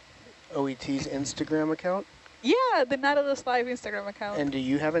use OET's Instagram account? Yeah, the Nautilus Live Instagram account. And do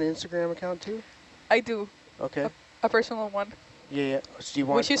you have an Instagram account too? I do. Okay. A personal one. Yeah. So do you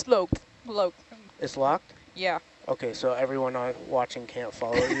want? Which is locked. Locked. It's locked? Yeah. Okay, so everyone watching can't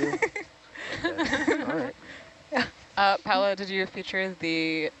follow you? Okay. All right. Paula, did you feature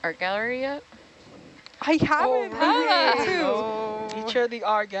the art gallery yet? I haven't. Oh, feature the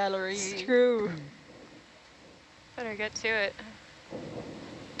art gallery. It's true. Better get to it.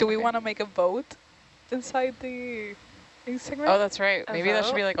 Do we want to make a vote inside the Instagram? Oh, that's right. Maybe that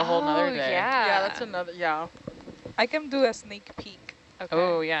should be like a whole nother day. Yeah. Yeah, that's another, yeah. I can do a sneak peek. Okay.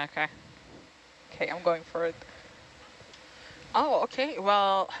 Oh, yeah, okay. Okay, I'm going for it. Oh, okay.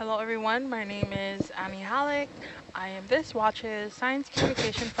 Well, hello everyone. My name is Annie Halleck. I am this watch's Science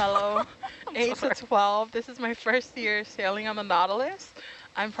Communication Fellow, 8 to 12. This is my first year sailing on the Nautilus.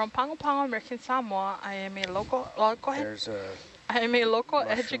 I'm from Pago Pago, American Samoa. I am a local, go ahead. I am a local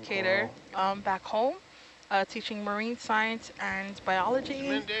educator back home, teaching marine science and biology.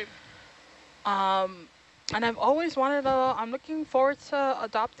 Come in, Dave. And I've always wanted I'm looking forward to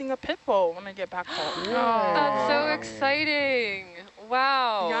adopting a pit bull when I get back home. Oh, that's so exciting.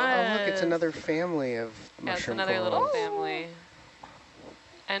 Wow. Yes. Oh, look, it's another family of Yeah, it's mushroom another corals. little family.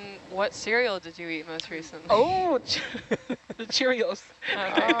 And what cereal did you eat most recently? Oh, the Cheerios.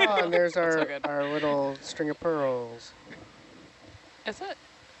 Okay. Oh, and there's So our, good. our little string of pearls Is it?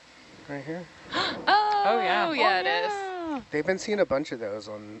 right here. Oh, yeah. yeah, it is. They've been seeing a bunch of those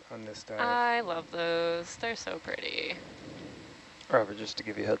on this dive. I love those. They're so pretty. Robert, just to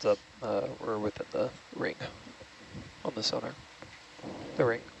give you a heads up, we're within the ring on the sonar. The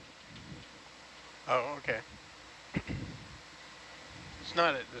ring. Oh, okay. It's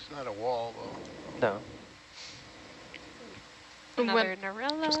not a wall though. No. Another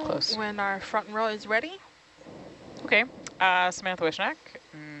Narella. Just close. When our front row is ready. Okay. Samantha Wishnack,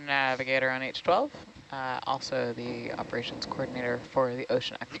 navigator on H12. Also the operations coordinator for the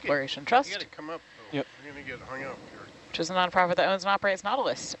Ocean Exploration Trust, You gotta come up. Though. Yep. You're gonna get hung up here. which is a nonprofit that owns and operates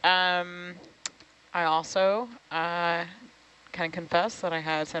Nautilus. I also can confess that I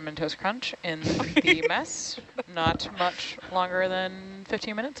had Cinnamon Toast Crunch in the mess not much longer than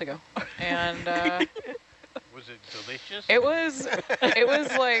 15 minutes ago. And Was it delicious? it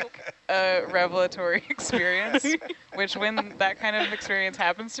was like a revelatory experience, which when that kind of experience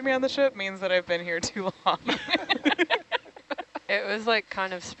happens to me on the ship means that I've been here too long. It was like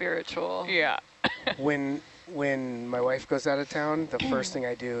kind of spiritual. Yeah. When my wife goes out of town, the first thing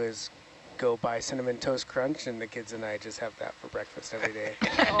I do is go buy Cinnamon Toast Crunch, and the kids and I just have that for breakfast every day.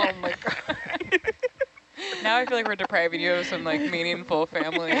 Oh my god. Now I feel like we're depriving you of some like meaningful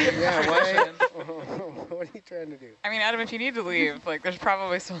family. Yeah, why? interaction. What are you trying to do? I mean, Adam, if you need to leave, like there's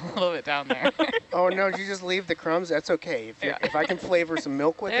probably still a little bit down there. Oh no, you just leave the crumbs? That's okay. If I can flavor some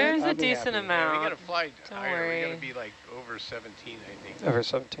milk with There's it, I'll a be decent happy. amount. Yeah, we gotta fly Don't higher. worry. We gotta be like over 17, I think. Over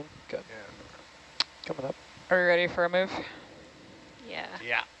 17. Good. Yeah. Coming up. Are we ready for a move? Yeah.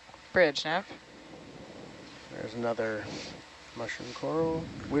 Yeah. Bridge, Nav. There's another mushroom coral.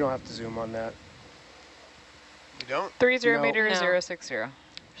 We don't have to zoom on that. You don't? 30 No. meter No. 060. There's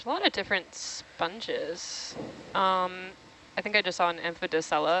a lot of different sponges. I think I just saw an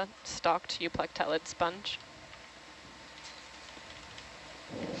Amphidicella stalked euplectellid sponge.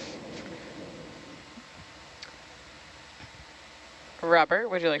 Robert,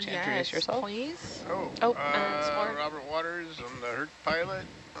 would you like to introduce yourself? Please. Oh, Explorer. Robert Waters. I'm the Herc pilot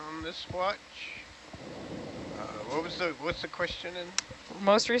on this watch. What's the question?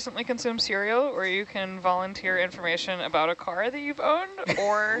 Most recently consumed cereal, or you can volunteer information about a car that you've owned,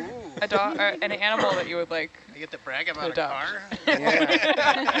 or a dog, an animal that you would like. I get to brag about a adopt. car?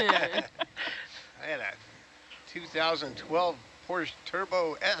 Yeah. I had a 2012 Porsche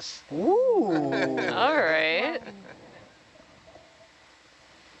Turbo S. Ooh. All right.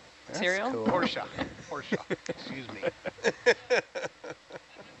 That's Cereal? cool. Porsche. Excuse me.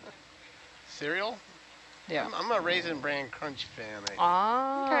 Cereal? Yeah. I'm a Raisin Bran Crunch fan.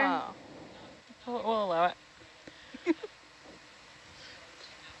 Ah. We'll allow it.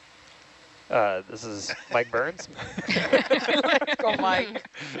 This is Mike Burns. Go Mike.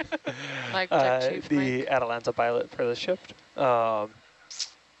 Like Tech Chief The Mike. Atalanta pilot for the ship. I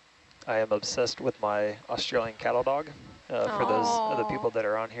am obsessed with my Australian cattle dog. For those of the people that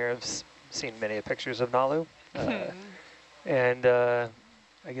are on here, have seen many pictures of Nalu. And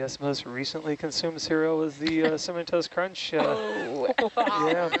I guess most recently consumed cereal was the Cinnamon Toast Crunch. Oh, wow.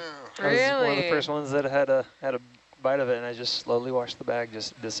 Yeah, Really? I was one of the first ones that had a bite of it, and I just slowly watched the bag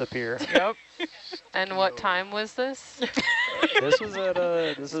just disappear. Yep. And what time was this? This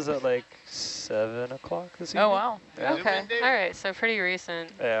was at like 7 o'clock this evening. Oh, wow. Yeah. Okay. All right. So pretty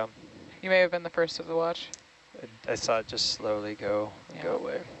recent. Yeah. You may have been the first of the watch. I saw it just slowly go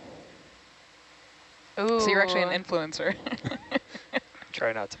away. Ooh. So you're actually an influencer.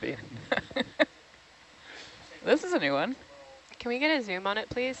 Try not to be. This is a new one. Can we get a zoom on it,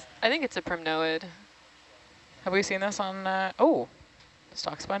 please? I think it's a primnoid. Have we seen this on, oh,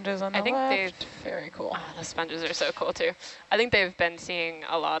 stock sponges on the I think left. Very cool. Oh, the sponges are so cool too. I think they've been seeing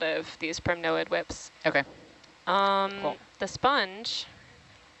a lot of these primnoid whips. Okay. Cool. The sponge,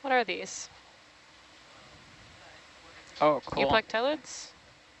 what are these? Oh, cool. Euplectellids?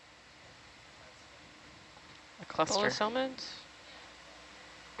 A cluster. Bolosomid?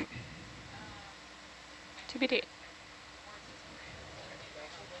 TBD.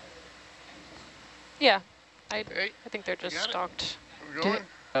 Yeah, I think they're just stocked.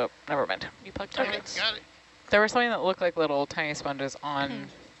 Oh, never mind. Euplectellids. Got it. There was something that looked like little tiny sponges on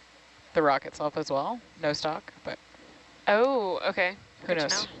the rock itself as well. No stock, but Oh, okay. who Good to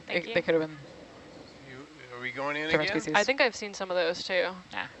knows? know. Thank you. They could have been Are we going in different again? species. I think I've seen some of those too.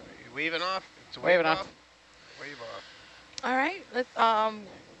 Yeah. You waving off? It's a Waving off. Wave off. All right, let's I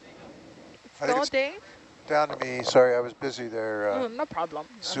think go, it's Dave. down to me. Sorry, I was busy there Oh, no problem.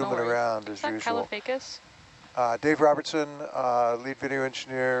 zooming around as Is that usual. Caliphacus? Dave Robertson, lead video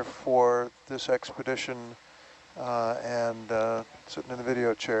engineer for this expedition, and sitting in the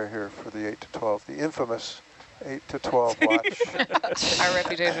video chair here for the 8 to 12, the infamous 8 to 12 watch. Our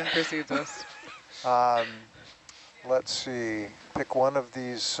reputation precedes us. Let's see, pick one of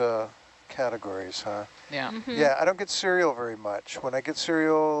these categories, huh? Yeah. Yeah, I don't get cereal very much. When I get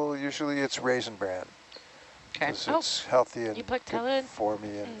cereal, usually it's Raisin Bran. Okay. Because it's healthy and good Euplectellid for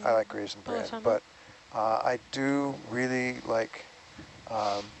me, and I like Raisin Bran. Bolosomid. But I do really like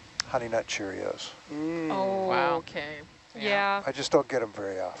Honey Nut Cheerios. Oh, Wow. okay. Yeah. I just don't get them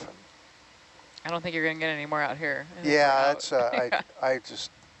very often. I don't think you're going to get any more out here. Yeah, it's I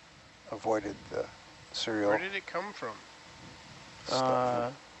just avoided the cereal. Where did it come from?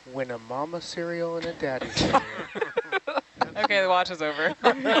 When a mama cereal and a daddy cereal. Okay, the watch is over.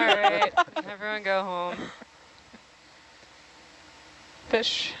 All right. Everyone go home.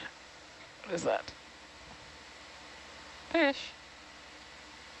 Fish. What is that? Fish.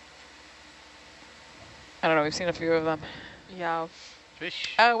 I don't know. We've seen a few of them. Yeah.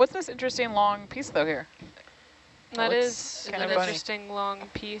 Fish. What's this interesting long piece, though, here? That looks is kind an of funny. interesting long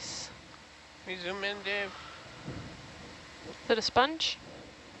piece. Can you zoom in, Dave? Is it a sponge?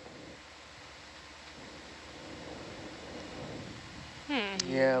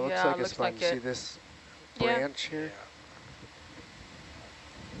 Yeah, it looks Yeah, like a looks like sponge. See it. this Yeah. branch here?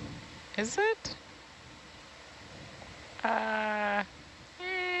 Is it?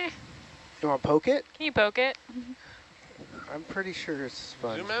 You want to poke it? Can you poke it? I'm pretty sure it's a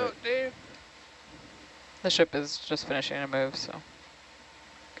sponge. Zoom but out, Dave. The ship is just finishing a move, so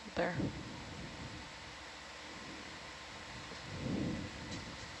good there.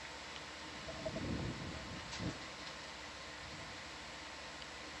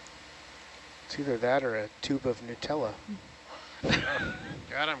 It's either that or a tube of Nutella.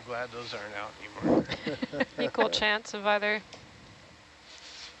 God, I'm glad those aren't out anymore. Equal chance of either.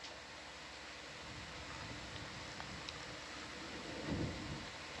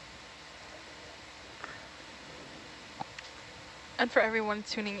 And for everyone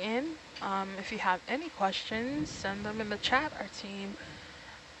tuning in, if you have any questions, send them in the chat. Our team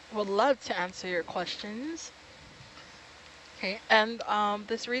would love to answer your questions. Okay, and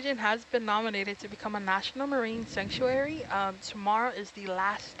this region has been nominated to become a National Marine Sanctuary. Tomorrow is the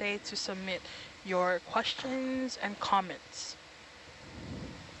last day to submit your questions and comments.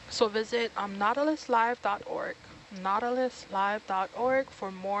 So visit nautiluslive.org, nautiluslive.org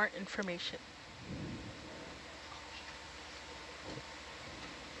for more information.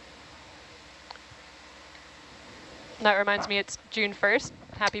 That reminds me, it's June 1st.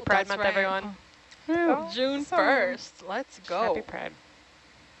 Happy Pride That's Month, right. everyone. June 1st. Let's go. Happy Pride.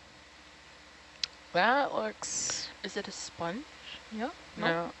 That looks... Is it a sponge? Yeah.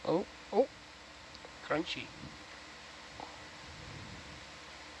 No. Oh. Oh. Crunchy.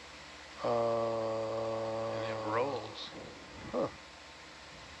 And it rolls. Huh.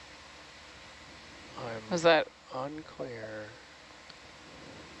 Was that unclear?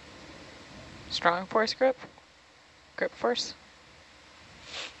 Strong force grip? Grip force?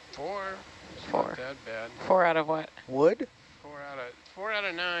 4. It's Four. not that bad. 4 out of what? Wood? 4 out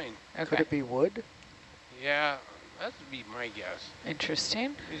of 9. Okay. Could it be wood? Yeah, that would be my guess.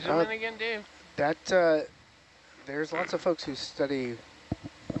 Interesting. You zoom in again, Dave. That there's lots of folks who study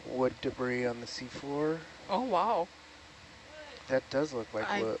wood debris on the seafloor. Oh wow. That does look like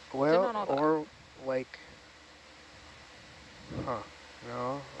wood. did Well, not know that. or like, huh?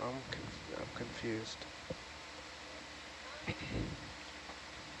 No, I'm confused.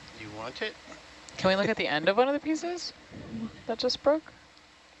 You want it? Can we look at the end of one of the pieces that just broke?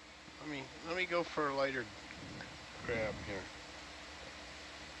 Let me go for a lighter grab here.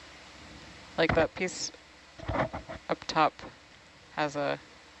 Like that piece up top has a...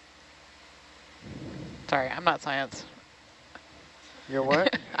 Sorry, I'm not science. You're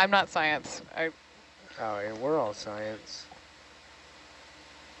what? I'm not science. Oh, yeah, we're all science.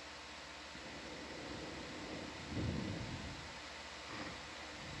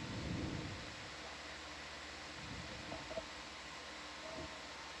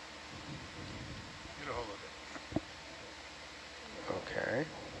 Get a hold of it. Okay.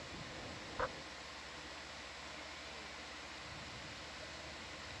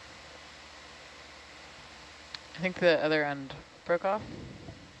 I think the other end broke off.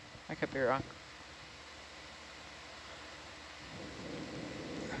 I could be wrong.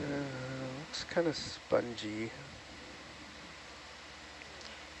 Looks kind of spongy.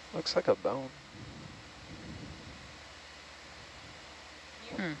 Looks like a bone.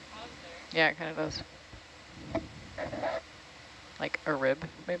 Yeah, it kind of does. Like a rib,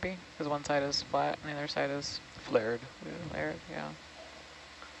 maybe? Because one side is flat and the other side is... Flared. Flared,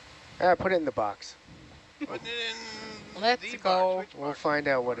 yeah. Put it in the box. Put it in Let's the go. box. We'll find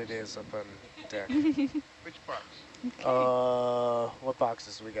out what it is up on deck. Which box? What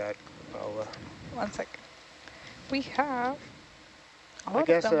boxes we got, Paula? 1 second. We have... I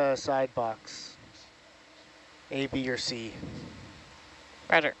guess a side box. A, B, or C.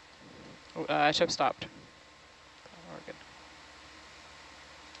 Roger. Ship stopped. Oh, we're good.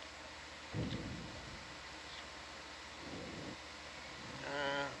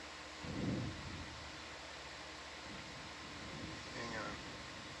 Hang on.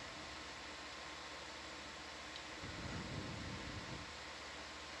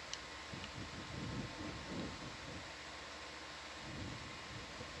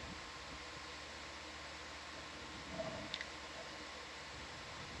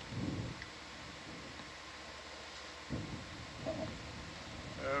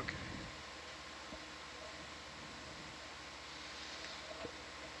 Okay.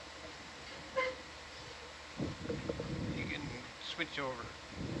 You can switch over.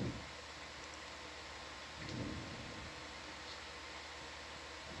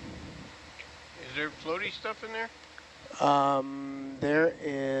 Is there floaty stuff in there? There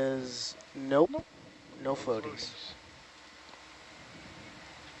is nope. No floaties.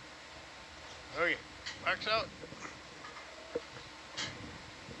 Okay, box out.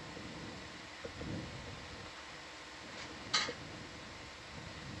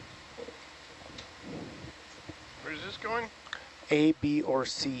 Where's this going? A, B, or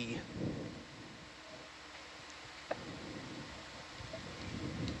C.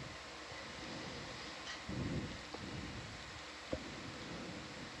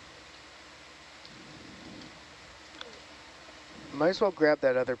 Might as well grab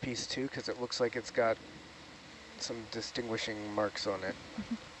that other piece too, because it looks like it's got some distinguishing marks on it.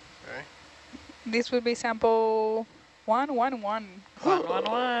 Okay. This will be sample 111.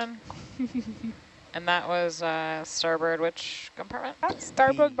 111. And that was starboard, which compartment?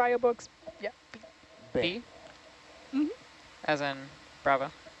 Starboard biobooks. Yeah. B? As in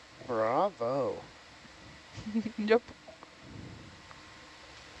Bravo. Bravo. Yep.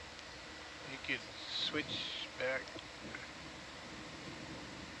 You could switch back.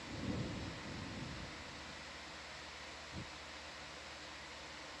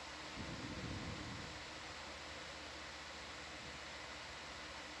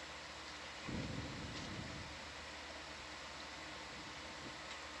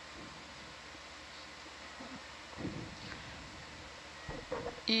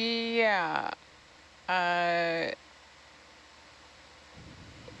 Yeah. Are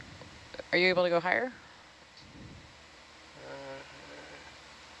you able to go higher?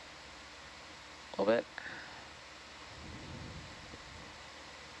 A little bit.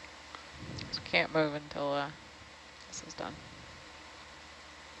 Just can't move until this is done.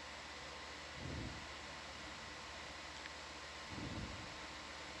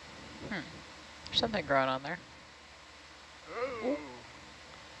 There's something growing on there. Oh.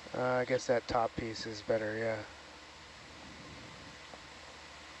 I guess that top piece is better, yeah.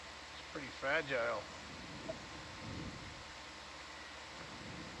 It's pretty fragile.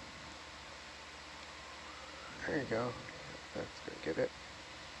 There you go. That's going to get it.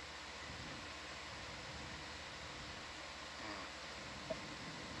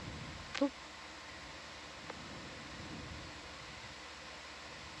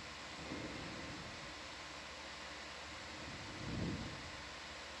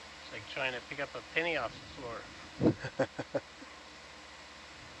 It's like trying to pick up a penny off the floor.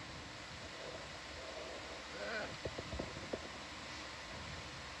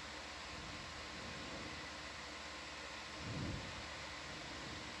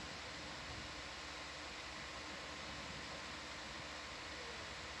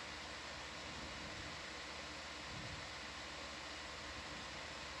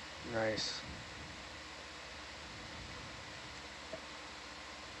 Nice.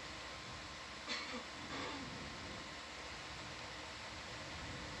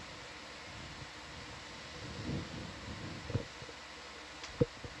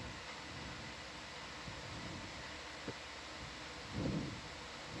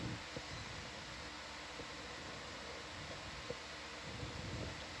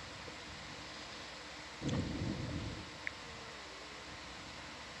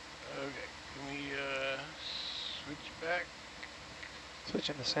 Okay, can we switch back?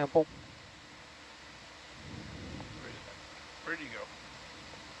 Switching the sample. Where'd you go?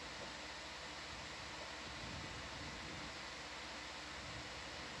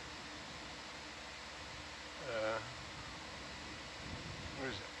 Where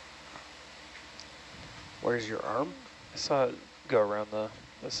is it? Where's your arm? I saw it go around the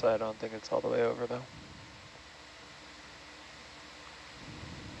side. I don't think it's all the way over, though.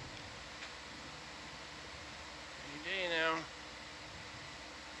 Any day now.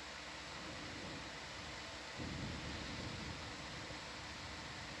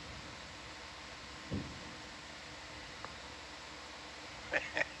 Did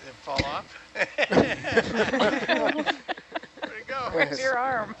it fall off? Where'd it go? Where's your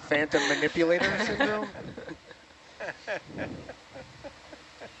arm? Phantom manipulator syndrome?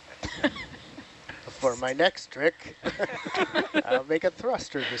 For my next trick, I'll make a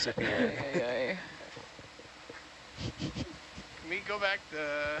thruster disappear. Can we go back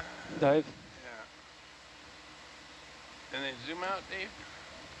to... Dive? Yeah. And then zoom out, Dave?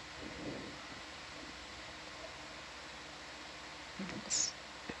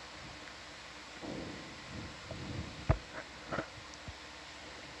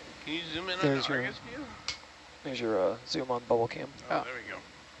 Can you zoom in on the Argus view? There's your zoom on bubble cam. Oh, there we go.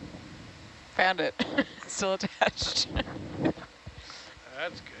 Found it. Still attached.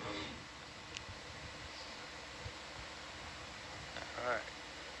 That's good. All right.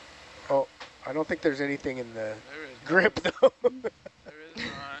 Oh, I don't think there's anything in the grip, though. There is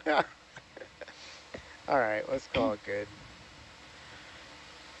not. All right, let's call it good.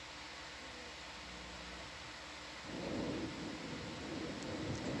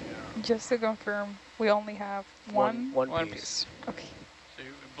 Just to confirm, we only have one piece. Okay. So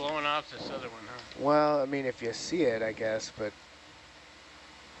you're blowing off this other one, huh? Well, I mean, if you see it, I guess, but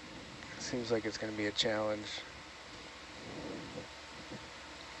it seems like it's going to be a challenge.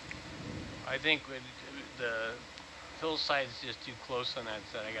 I think the hillside's just too close on that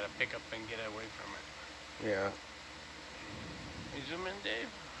side. I got to pick up and get away from it. Yeah. You zoom in, Dave?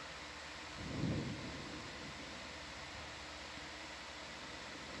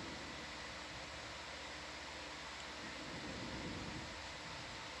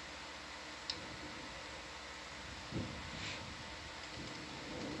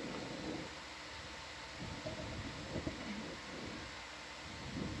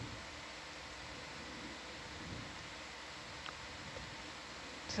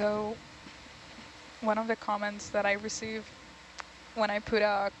 So one of the comments that I received when I put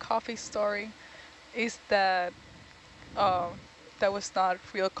a coffee story is that that was not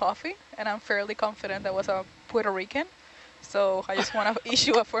real coffee, and I'm fairly confident that was a Puerto Rican. So I just want to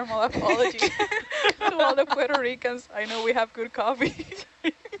issue a formal apology to all the Puerto Ricans. I know we have good coffee.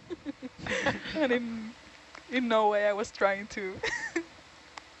 And in no way I was trying to.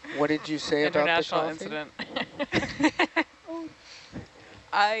 What did you say about the coffee? Incident.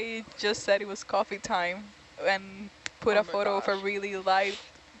 I just said it was coffee time and put a photo of a really light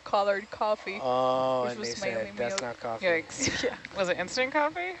colored coffee. Oh, which and was they said mainly that's milk. not coffee. Yikes. Yeah. Was it instant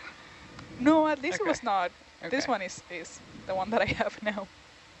coffee? No, at least it Okay. was not. This Okay. one is the one that I have now.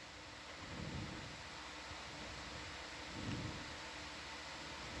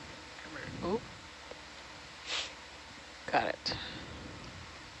 Oop. Got it.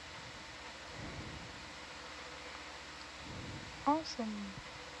 Awesome.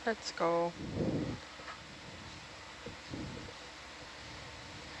 Let's go. All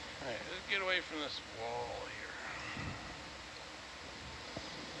right, let's get away from this wall here.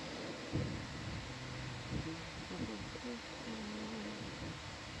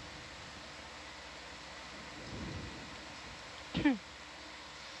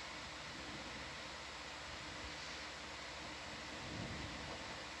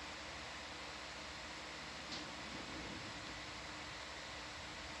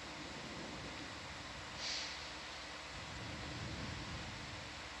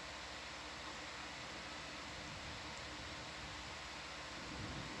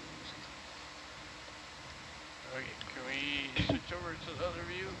 over to the other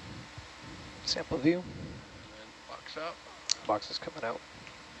view. Sample view. And then box out. Box is coming out.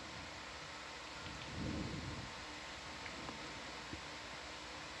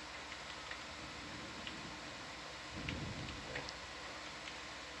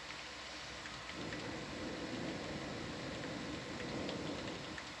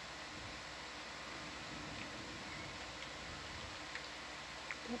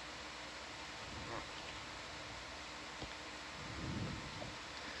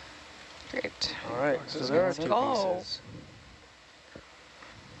 Great. All right, so there are two pieces.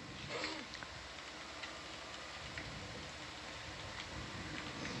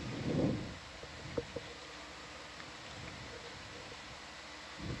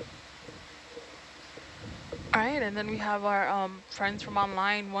 All right, and then we have our friends from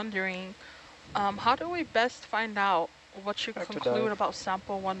online wondering, how do we best find out what you conclude about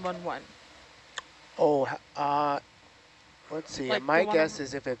sample 111? Oh, let's see. Like My guess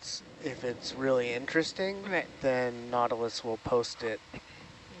is if it's really interesting, right, then Nautilus will post it,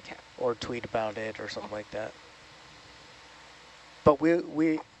 okay, or tweet about it or something like that. But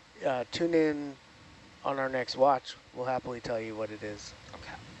we tune in on our next watch. We'll happily tell you what it is.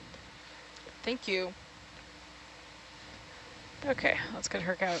 Okay. Thank you. Okay, let's get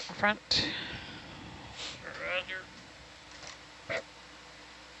Herc out front. Roger.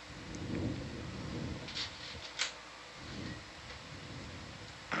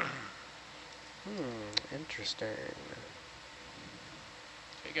 Interesting.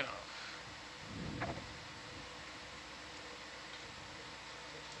 Take it off.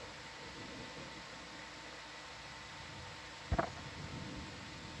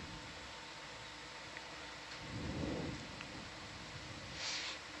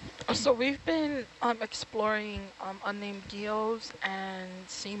 So we've been exploring unnamed geos and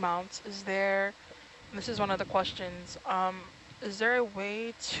seamounts. Is there, this is one of the questions, is there a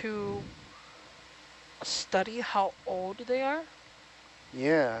way to study how old they are?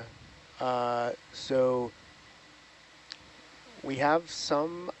 Yeah. So we have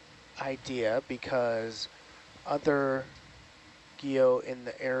some idea because other geo in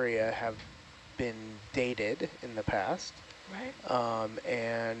the area have been dated in the past. Right.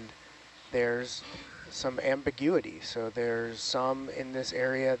 And there's some ambiguity. So there's some in this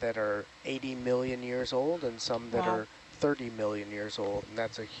area that are 80 million years old and some that are 30 million years old. And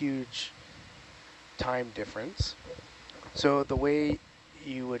that's a huge time difference. So the way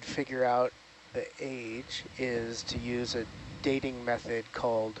you would figure out the age is to use a dating method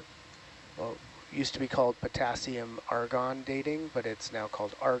called, well, used to be called potassium-argon dating, but it's now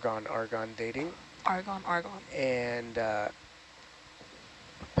called argon-argon dating. Argon. And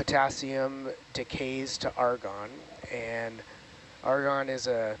potassium decays to argon, and argon is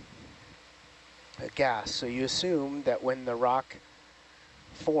a gas. So you assume that when the rock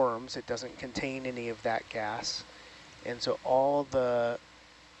forms, it doesn't contain any of that gas. And so all the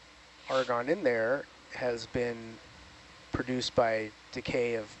argon in there has been produced by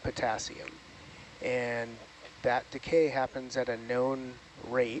decay of potassium. And that decay happens at a known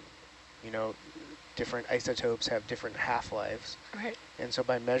rate. You know, different isotopes have different half-lives. Right. And so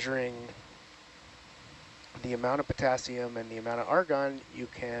by measuring the amount of potassium and the amount of argon, you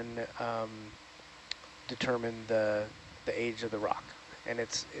can determine the age of the rock. And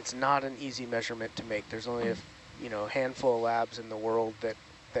it's not an easy measurement to make. There's only a handful of labs in the world that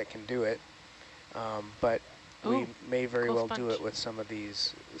can do it. But we may very well do it with some of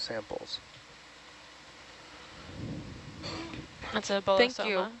these samples. That's a bolosoma. Thank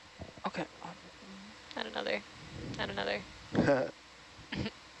you. Okay. And another. And another.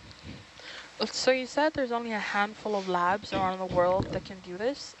 So you said there's only a handful of labs around the world that can do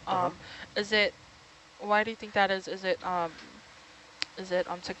this. Is it? Why do you think that is? Is it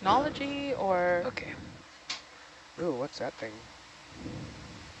technology or? Okay. Ooh, what's that thing?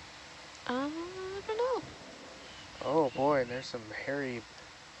 I don't know. Oh boy, and there's some hairy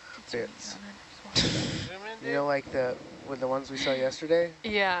bits. You know, like the ones we saw yesterday?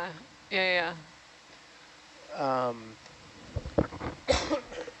 Yeah.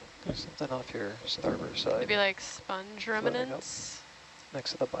 There's something off your starboard side. Maybe like sponge remnants?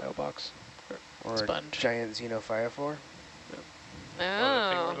 Next to the bio box. Or sponge. Giant xenophyophore? Oh. The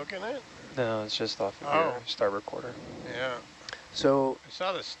thing we're looking at? No, it's just off of your starboard quarter. Yeah. So I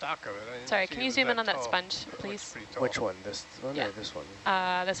saw the stock of it. I didn't Sorry, see can it you was zoom in on that tall. sponge, please? which one? This one or this one?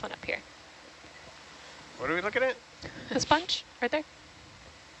 This one up here. What are we looking at? The sponge, right there.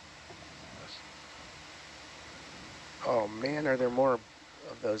 Oh man, are there more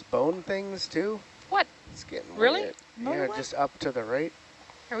of those bone things too? What? It's getting Really? weird. No Yeah, way. just up to the right.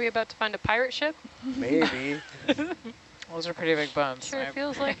 Are we about to find a pirate ship? Maybe. Those are pretty big bones. Sure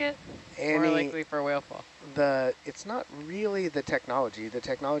feels like it. More likely for a whale fall. It's not really the technology. The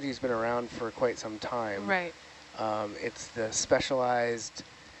technology's been around for quite some time. Right. It's the specialized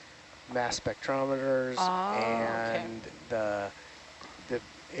mass spectrometers, and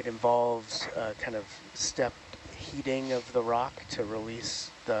it involves kind of stepped heating of the rock to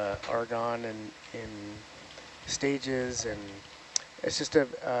release the argon in stages, and it's just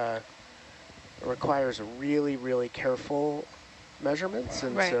requires really, really careful measurements,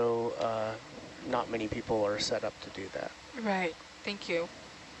 and so not many people are set up to do that. Right. Thank you.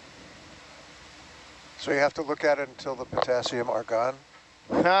 So you have to look at it until the potassium are gone?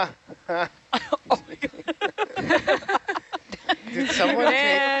 Oh my God. Dude, someone took the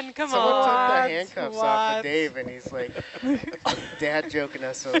handcuffs off of Dave, and he's like, dad joking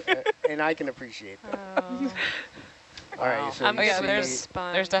us, so, and I can appreciate that. All right, so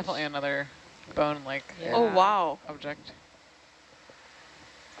there's definitely another bone-like object.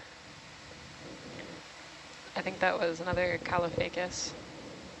 I think that was another Calophacus.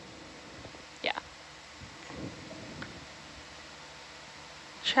 Yeah.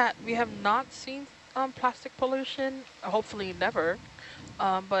 Chat, we have not seen plastic pollution, hopefully never,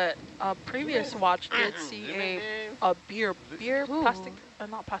 but a previous watch did see a beer plastic,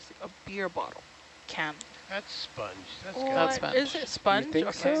 not plastic, a beer bottle can. That's sponge. That's sponge. Is it sponge?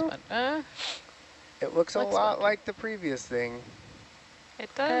 You think so? It looks a lot like the previous thing. It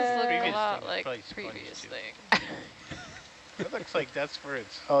does look a lot like previous thing. It looks like that's for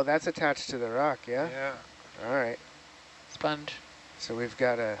its... Oh, that's attached to the rock, yeah? Yeah. All right. Sponge. So we've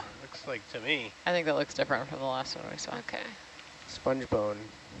got a... Looks like to me. I think that looks different from the last one we saw. Okay. Sponge bone.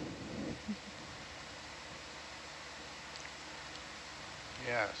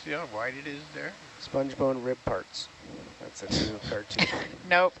 Yeah, see how wide it is there? Sponge bone rib parts. That's a new cartoon.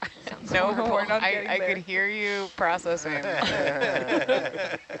 Nope. No, we're not I could hear you processing.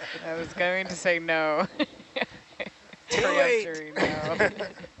 I was going to say no. Wait. No.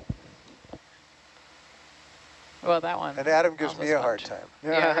 Well, that one. And Adam gives me a hard time.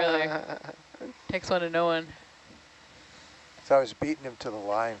 Yeah, really. Takes one to know one. So I was beating him to the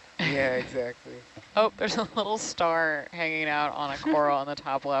line. Yeah, exactly. Oh, there's a little star hanging out on a coral in the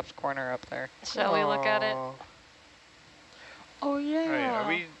top left corner up there. Shall we look at it? Oh yeah. All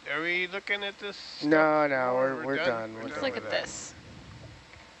right, are we looking at this? No, we're done. Let's look at this.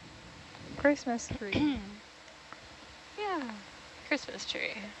 Christmas tree. Yeah, Christmas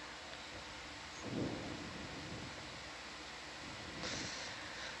tree.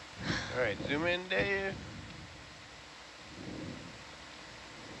 All right, zoom in, Dave.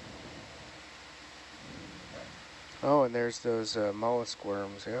 Oh, and there's those mollusk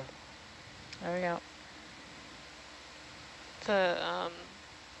worms, yeah? There we go. The,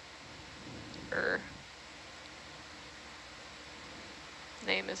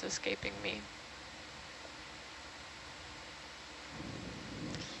 name is escaping me.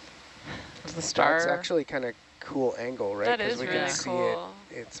 Is the star? That's actually kind of cool angle, right? That is we really can see cool.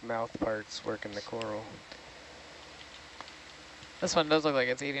 its mouth parts working the coral. This one does look like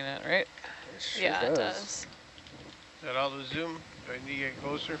it's eating it, right? It sure Yeah, does. it does. Is that all the zoom? Do I need to get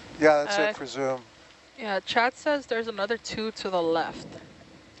closer? Yeah, that's it for zoom. Yeah, chat says there's another two to the left.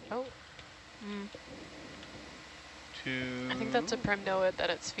 Oh. Two. I think that's a primnoid that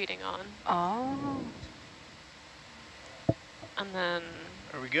it's feeding on. Oh. And then...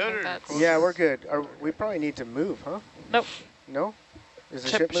 Are we good? Or Yeah, we're good. We probably need to move, huh? Nope. No? Is the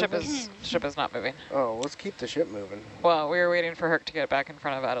ship moving? Ship is not moving. Oh, let's keep the ship moving. Well, we were waiting for Herc to get back in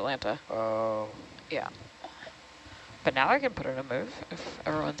front of Atalanta. Oh. Yeah. But now I can put in a move if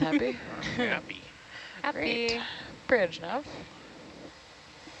everyone's happy. Happy. Happy. Great. Bridge nav.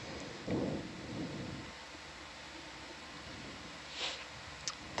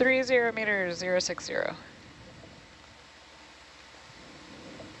 meters 060.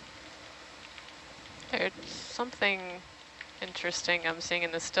 There's something interesting I'm seeing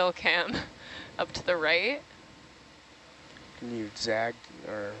in the still cam up to the right. Can you zag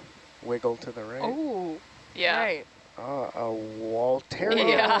or wiggle to the right? Oh. Yeah. Right. A Walteria.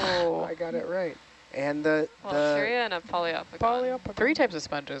 Yeah. I got it right. And the Walteria and a polyopogon. 3 types of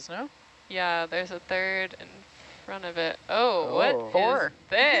sponges, no? Yeah, there's a third in front of it. Oh, what 4. is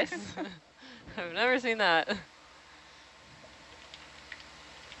this? I've never seen that.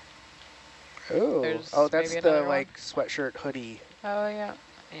 Oh, that's the like sweatshirt hoodie. Oh yeah.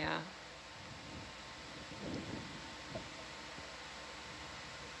 Yeah.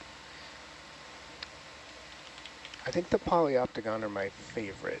 I think the polyoptagon are my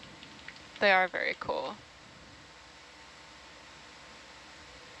favorite. They are very cool.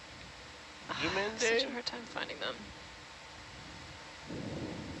 Zoom in, Such Dave. a hard time finding them.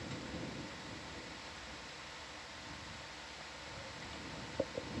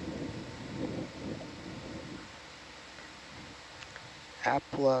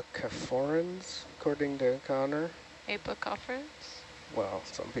 Aplacophorans, according to Connor. Aplacophorans? Well,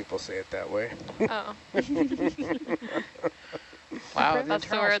 some people say it that way. Oh. Wow, that's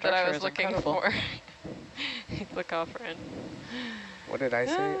the word that I was looking incredible. for. Aplicophoran. What did I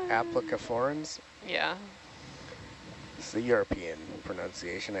say? Aplacophorans? Yeah. It's the European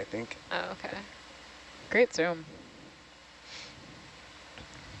pronunciation, I think. Oh, okay. Great zoom.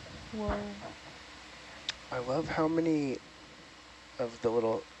 Whoa. I love how many of the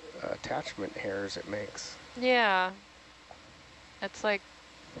little attachment hairs it makes. Yeah. It's like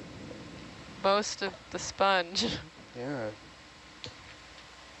most of the sponge. Yeah.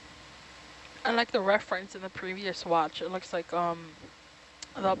 I like the reference in the previous watch. It looks like the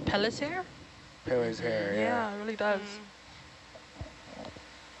Pele's hair. Pele's hair, yeah. Yeah, it really does.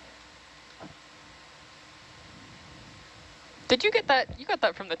 Did you get that? You got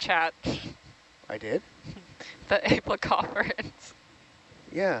that from the chat. I did? The aplacophorans.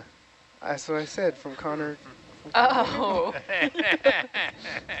 Yeah. That's what I said from Connor. Oh.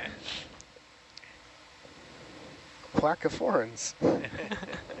 Placophorans.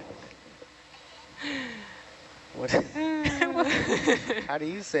 What? How do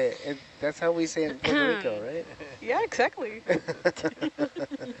you say it? That's how we say it in Puerto Rico, right? Yeah, exactly.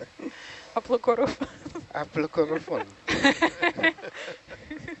 Aplacophorans. Aplacophorans.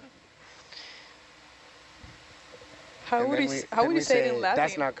 How would you say it in Latin?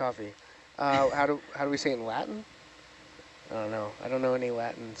 That's not coffee. How do we say it in Latin? I don't know. I don't know any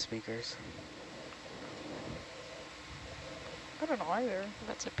Latin speakers. I don't know either.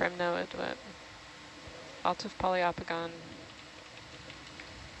 That's a primnoid, but Altuf polyopagon.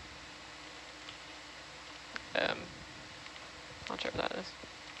 Not sure what that is.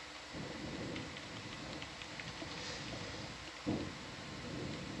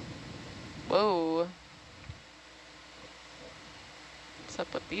 Whoa. What's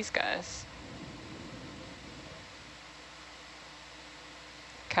up with these guys?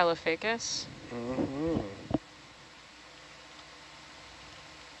 Caliphacus? Mm-hmm.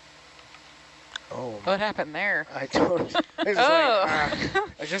 Oh. What happened there? I don't. I was I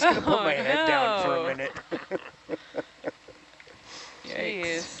was just going to put my head down for a minute.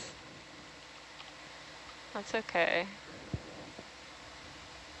 Jeez. That's okay.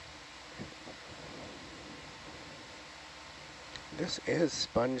 This is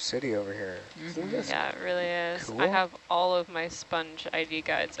Sponge City over here. Isn't this Yeah, it really is. cool? I have all of my sponge ID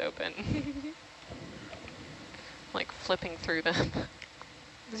guides open. Like flipping through them.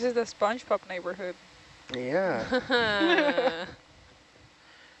 This is the SpongeBob neighborhood. Yeah.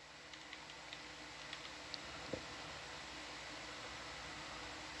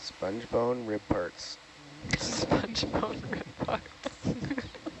 Sponge bone rib parts. Sponge bone rib parts.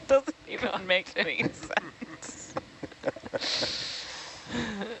 Doesn't even make any sense.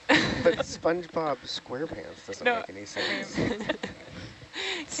 But SpongeBob SquarePants doesn't make any sense.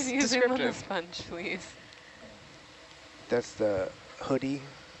 Can you zoom on the sponge, please? That's the hoodie.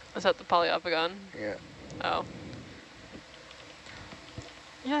 Is that the polyopagon? Yeah. Oh.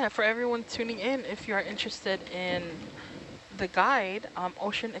 Yeah, for everyone tuning in, if you are interested in the guide,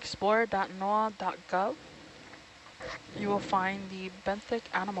 oceanexplorer.noaa.gov, you will find the benthic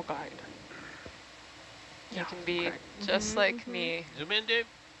animal guide. You can be just like me. Zoom in, dude.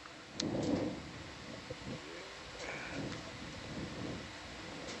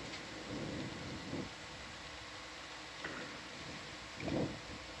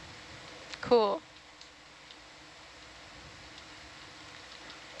 Cool.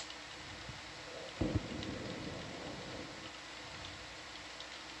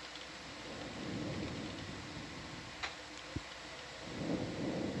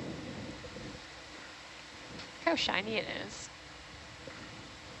 Look how shiny it is.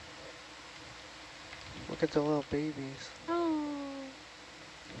 Look at the little babies. Oh,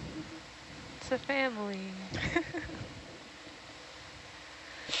 it's a family.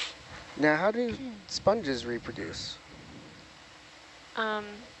 Now, how do sponges reproduce?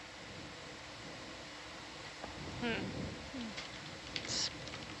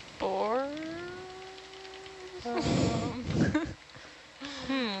 Spore? That's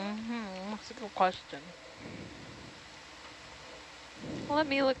a good question. Let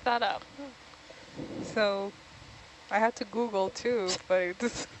me look that up. So, I had to Google too, but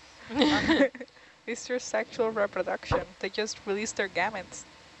it's it's your sexual reproduction. They just release their gametes.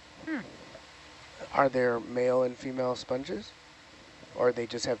 Are there male and female sponges? Or they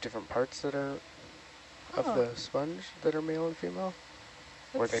just have different parts that are of the sponge that are male and female?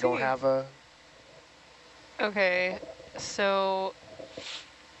 Or they don't have a... Okay, so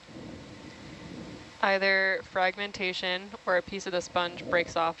either fragmentation or a piece of the sponge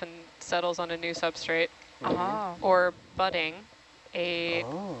breaks off and settles on a new substrate, or budding, a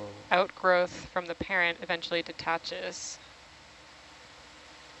outgrowth from the parent eventually detaches.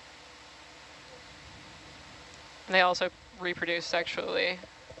 And they also reproduce sexually.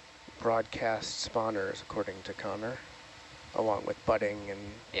 Broadcast spawners, according to Connor, along with budding and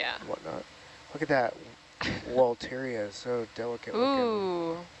whatnot. Look at that. Walteria is so delicate looking.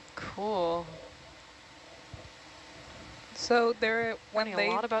 Ooh, cool. So when Learning they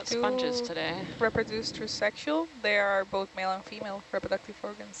a lot about sponges today. reproduce through sexual, they are both male and female reproductive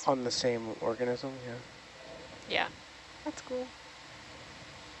organs. On the same organism, Yeah. That's cool.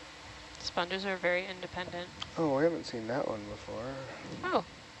 Sponges are very independent. Oh, we haven't seen that one before. Oh,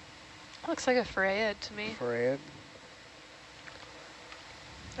 that looks like a farreid to me. Farreid.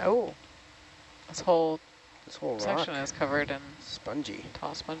 Oh, this whole rock section is covered in spongy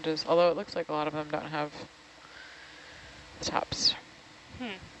tall sponges, although it looks like a lot of them don't have the tops.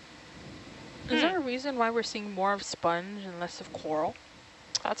 Is there a reason why we're seeing more of sponge and less of coral?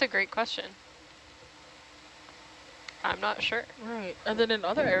 That's a great question. I'm not sure. Right, and then in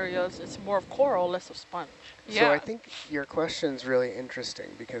other areas, it's more of coral, less of sponge. So I think your question's really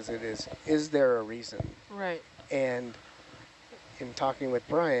interesting because it is there a reason? Right. And in talking with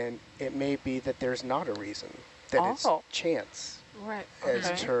Brian, it may be that there's not a reason, that it's chance right.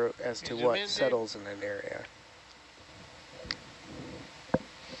 as to what settles in an area.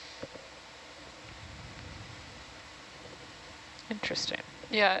 Interesting.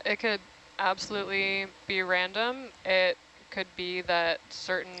 Yeah, it could absolutely be random. It could be that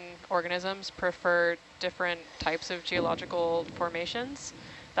certain organisms prefer different types of geological formations.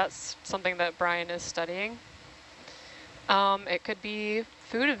 That's something that Brian is studying. It could be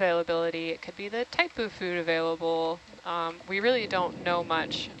food availability. It could be the type of food available. We really don't know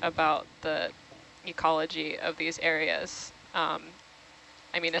much about the ecology of these areas. I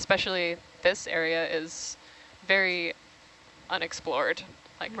mean, especially this area is very unexplored.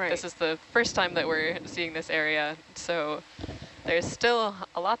 Like this is the first time that we're seeing this area, so there's still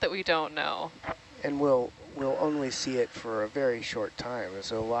a lot that we don't know. And we'll only see it for a very short time,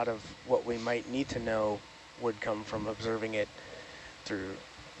 so a lot of what we might need to know would come from observing it through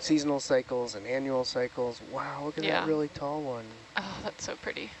seasonal cycles and annual cycles. Wow, look at that really tall one. Oh, that's so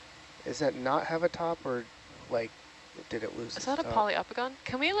pretty. Does that not have a top, or like did it lose Is that a top? polyopogon?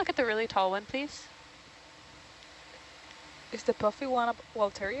 Can we look at the really tall one, please? Is the puffy one up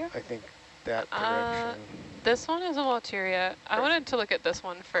Walteria? I think that direction. This one is a Walteria. I wanted to look at this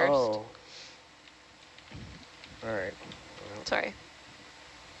one first. Oh. All right. Well. Sorry.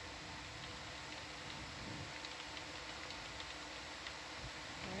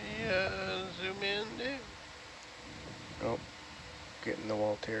 Zoom in, dude. Oh, getting the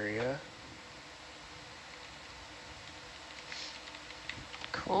Walteria.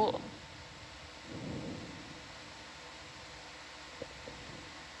 Cool.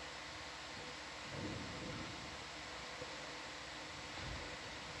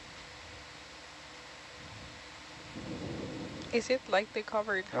 Is it lightly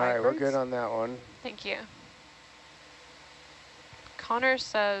covered All right, hybrids? we're good on that one. Thank you. Connor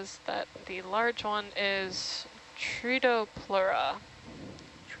says that the large one is Tridopleura.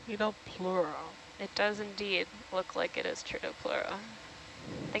 Tridopleura. It does indeed look like it is Tridopleura.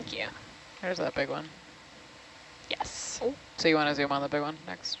 Thank you. There's that big one. Yes. Oh. So you want to zoom on the big one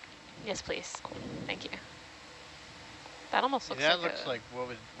next? Yes, please. Cool. Thank you. That almost looks that like looks like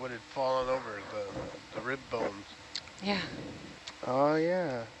what had fallen over the rib bones. Yeah. Oh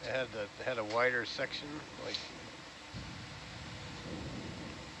yeah. It had a wider section, like.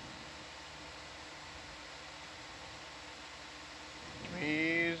 Can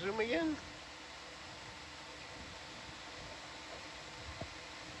we zoom again?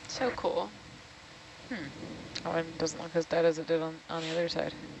 So cool. Oh, it doesn't look as dead as it did on the other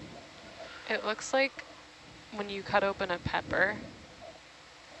side. It looks like when you cut open a pepper,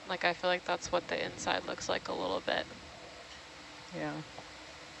 like I feel like that's what the inside looks like a little bit. Yeah.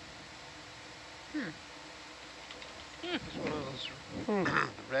 It's one of those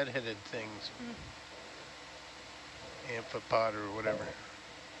red-headed things. Amphipod or whatever.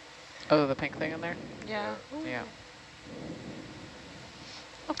 Oh, the pink thing in there? Yeah. Yeah.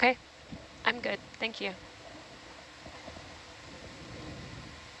 Okay. I'm good. Thank you.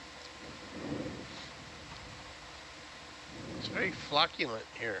 It's very flocculent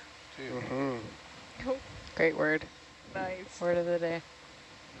here, too. Great word. Nice. Word of the day.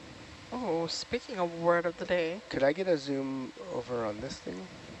 Oh, speaking of word of the day. Could I get a zoom over on this thing?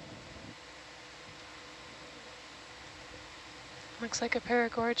 Looks like a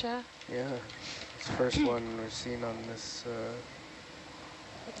paragorgia. Yeah, it's the first one we've seen on this.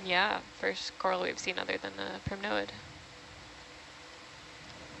 Yeah, first coral we've seen other than the primnoid.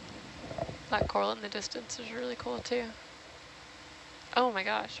 That coral in the distance is really cool too. Oh my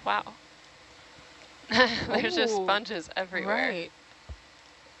gosh, wow. There's just sponges everywhere. Right.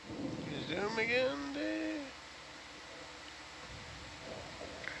 Zoom again, Dave.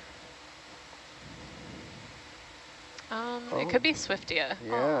 It could be Swiftia.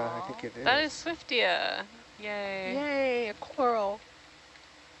 Yeah, aww. I think it is. That is Swiftia. Yay. Yay, a coral.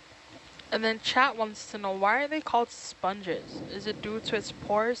 And then chat wants to know, why are they called sponges? Is it due to its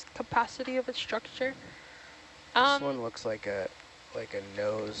porous capacity of its structure? This one looks like a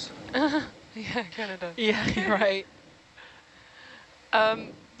nose. Yeah, kind of does. Yeah, right.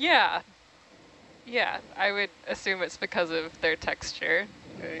 Yeah. Yeah, I would assume it's because of their texture.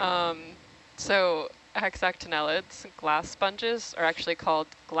 Okay. So hexactinellids, glass sponges, are actually called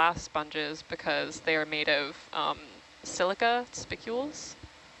glass sponges because they are made of silica spicules.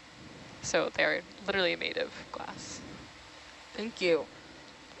 So they're literally made of glass. Thank you.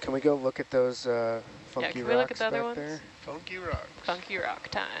 Can we go look at those funky can we look at rocks the other back ones? there? Funky rock. Funky rock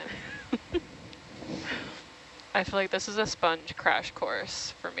time. I feel like this is a sponge crash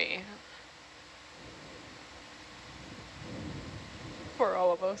course for me. For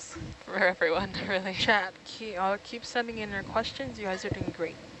all of us. For everyone, really. Chat, keep sending in your questions. You guys are doing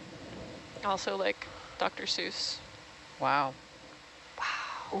great. Also like Dr. Seuss. Wow. Wow.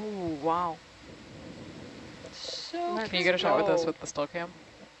 Ooh, wow. So can you get a shot with us with the still cam?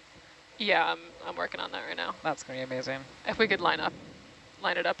 Yeah, I'm working on that right now. That's gonna be amazing. If we could line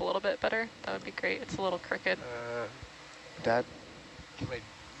it up a little bit better, that would be great. It's a little crooked. Dad?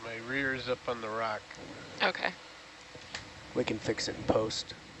 My rear's up on the rock. Okay. We can fix it in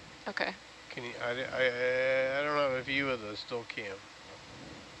post. Okay. Can you? I don't have a view of the still cam.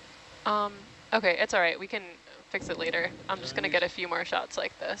 Okay, it's all right. We can fix it later. I'm just gonna get a few more shots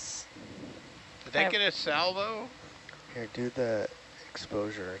like this. Did that get a salvo? Here, do the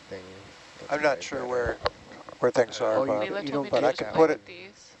exposure thing. That's I'm not sure where things are, Bob. But I can put it,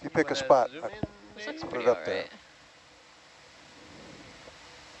 if you pick a spot, I can put it up there.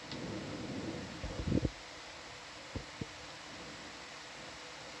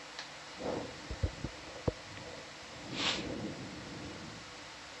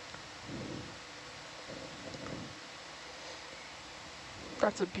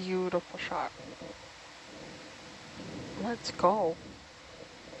 That's a beautiful shot. Let's go.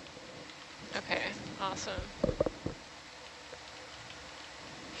 Okay, awesome.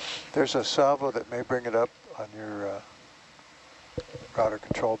 There's a salvo that may bring it up on your router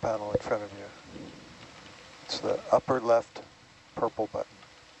control panel in front of you. It's the upper left purple button.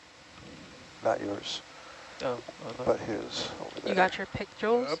 Not yours, but his. Over there. You got your pick,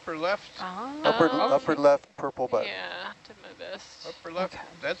 Jules? Upper left? Upper left purple button. Yeah, did my best. Upper left,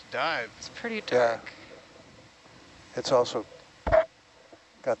 that's dive. It's pretty dark. Yeah. It's also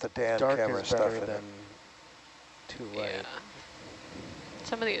got the Dan dark camera is stuff better in than it. too light. Yeah.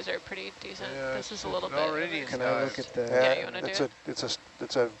 Some of these are pretty decent. Yeah, this is a little bit. Already Can I look at the? Yeah, you wanna do it?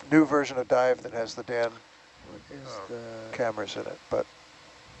 It's a new version of Dive that has the Dan What is the? cameras in it, but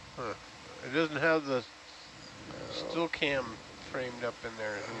it doesn't have the still cam framed up in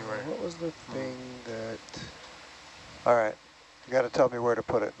there anywhere. What was the thing that? all right. You got to tell me where to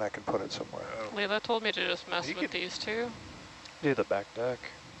put it, and I can put it somewhere. Leila told me to just mess with these two. Do the back deck.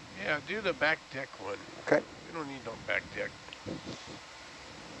 Yeah, do the back deck one. Okay. We don't need no back deck.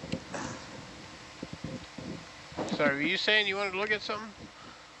 Sorry, were you saying you wanted to look at something?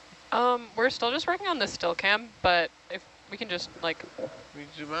 We're still just working on the still cam, but if we can just like. We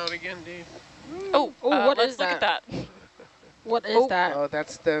zoom out again, Dave. Oh, what let's is look at that. What is that? Oh,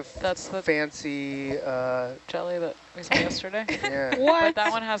 that's the jelly fancy. that we saw yesterday. Yeah. What? But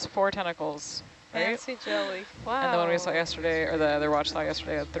that one has 4 tentacles. Right? Fancy jelly. Wow. And the one we saw yesterday, or the other watch saw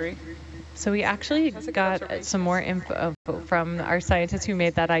yesterday, had 3. So we actually got some more info from our scientist who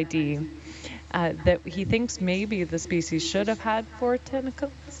made that ID, that he thinks maybe the species should have had 4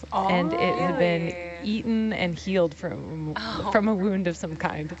 tentacles, and it had been eaten and healed from a wound of some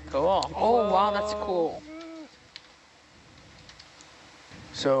kind. Cool. Oh, wow, that's cool.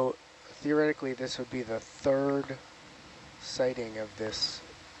 So theoretically, this would be the 3rd sighting of this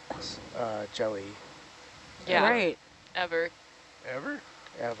jelly. Yeah. Right. Ever. Ever?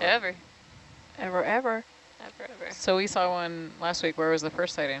 Ever. Ever. Ever, ever. Ever, ever. So we saw one last week. Where was the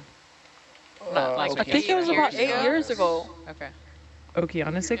first sighting? Not like I think it was about 8 years ago. Okay.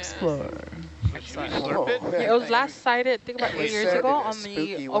 Okeanos Explorer. It was last sighted, I think about 8 years ago on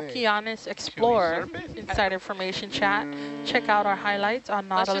the Okeanos Explorer. Inside information chat. Check out our highlights on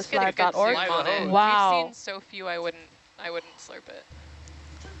nautiluslive.org. Wow. We've seen so few, I wouldn't slurp it.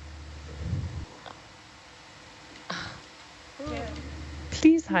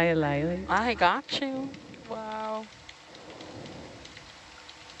 Please highlight. I got you. Wow.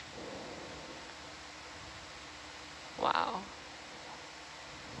 Wow.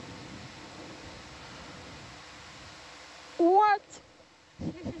 What?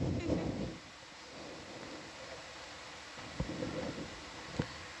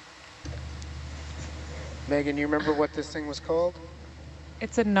 Megan, you remember what this thing was called?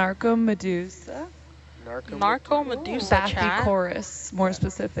 It's a narcomedusa. Narcomedusa, chat. Bathychorus, more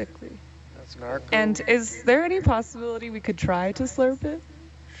specifically. That's narco. And is there any possibility we could try to slurp it?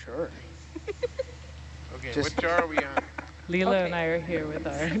 Sure. Okay, what jar are we on? Leela and I are here with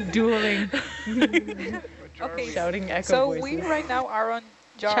our dueling, shouting echo so voices. we right now are on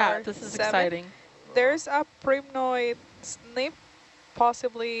jar Chat, this is 7. exciting. There's a primnoid snip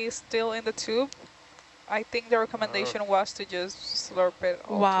possibly still in the tube. I think the recommendation was to just slurp it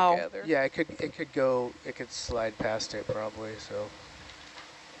all together. Yeah, it could slide past it probably, so.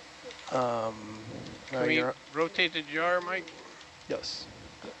 Can we rotate the jar, Mike? Yes.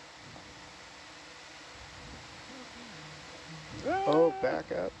 Oh,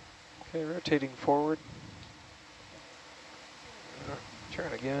 back up. Okay, rotating forward.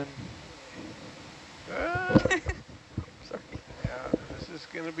 Turn again. Sorry. Yeah, this is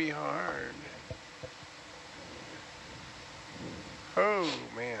going to be hard. Oh,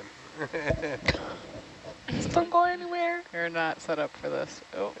 man. Don't go anywhere. You're not set up for this.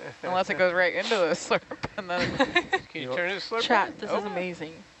 Oh, unless it goes right into the slurp. And then Can you turn the slurp Chat, on? this is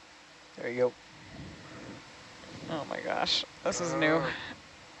amazing. There you go. Oh my gosh, this is new. I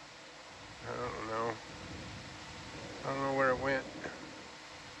don't know. I don't know where it went.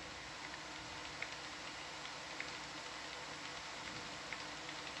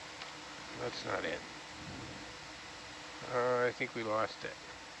 That's not it. I think we lost it.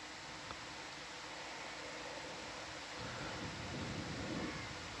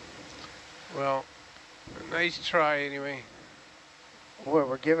 Well, nice try anyway. What,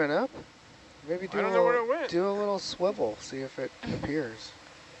 we're giving up? Maybe do I don't know where it went. Do a little swivel, see if it appears.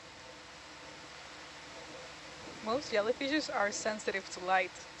 Most jellyfishes are sensitive to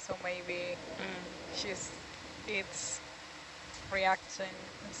light, so maybe it's reacting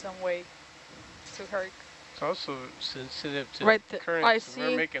in some way to her. It's also sensitive to Right currents. I see.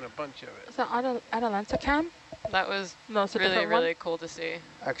 We're making a bunch of it. Is that Atalanta cam? That was it's a really, different really one? cool to see.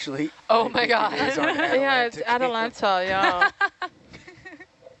 Actually. Oh my god. Yeah, it's Atalanta, yeah.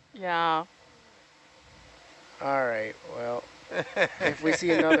 Yeah. All right, well, if we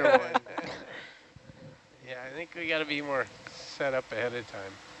see another one. Yeah, I think we got to be more set up ahead of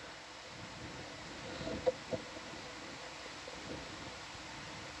time.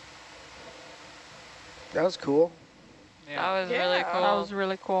 That was cool. Yeah. That was really cool. That was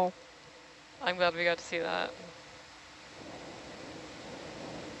really cool. I'm glad we got to see that.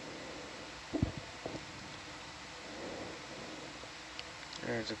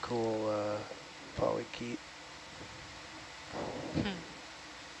 There's a cool polychaete.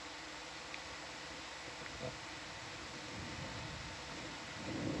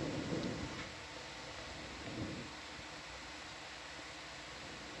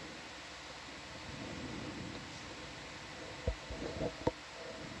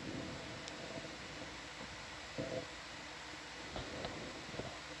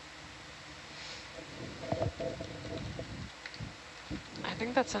 I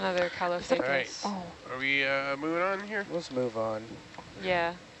think that's another Calophytes. All right. Oh. Are we moving on here? Let's move on.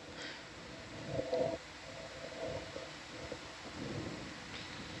 Yeah.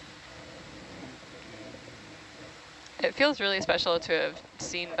 It feels really special to have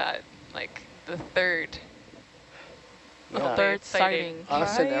seen that, like, the third sighting.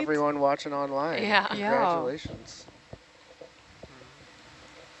 Us and everyone watching online. Yeah. Congratulations.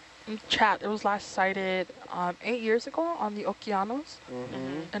 Chat, it was last sighted 8 years ago on the Okeanos.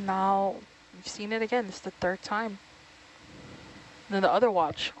 And now we've seen it again. It's the third time. And then the other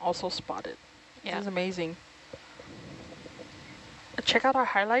watch also spotted. Yeah. This is amazing. Check out our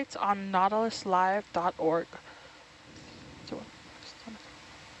highlights on nautiluslive.org.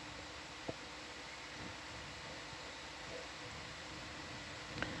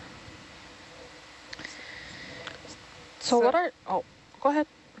 So what are, go ahead.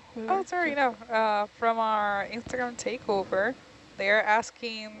 Oh, sorry, no. From our Instagram takeover, they're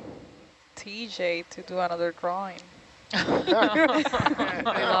asking TJ to do another drawing.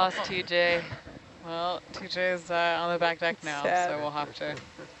 We lost TJ. Well, TJ's on the back deck now, so we'll have to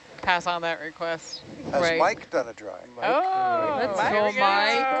pass on that request. Has Mike done a dry? Oh, let's here go, we go.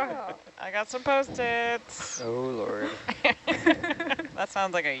 Mike. I got some Post-its. Oh, Lord. That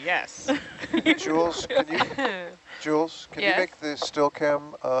sounds like a yes. Jules, can you make the still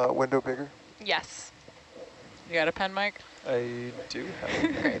cam window bigger? Yes. You got a pen, Mike? I do have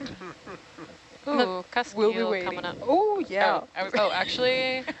it. Great. Ooh, We'll be Cusquille waiting. coming up. Oh, yeah.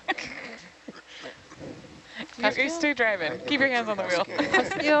 Actually... You stay driving. Keep your hands on the wheel.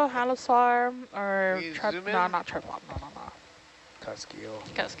 Cusquille, Halosar, or not tripod. No. Cusquille.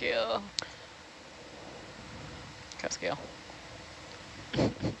 Cusquille. Cusquille.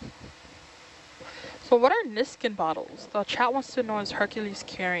 So what are Niskin bottles? The chat wants to know, is Hercules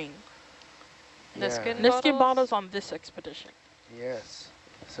carrying Niskin bottles on this expedition? Yes.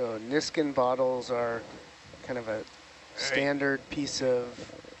 So Niskin bottles are kind of a standard piece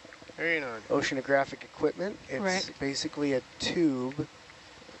of oceanographic equipment. It's basically a tube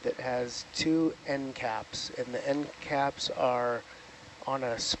that has two end caps, and the end caps are on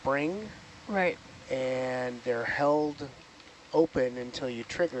a spring. Right. And they're held open until you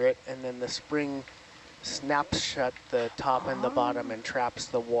trigger it, and then the spring snaps shut the top and the bottom and traps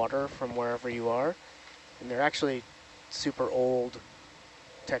the water from wherever you are. And they're actually super old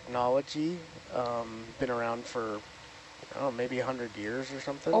technology, been around for, I don't know, maybe 100 years or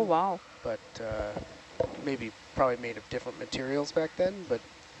something. Oh, wow. But probably made of different materials back then, but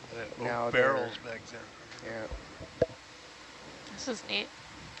now barrels back then. Yeah. This is neat.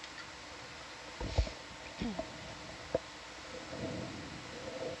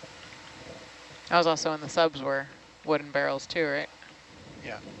 I was also in the subs were wooden barrels too, right?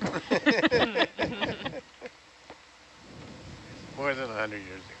 Yeah. More than 100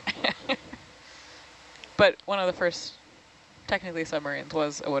 years ago. But one of the first, technically, submarines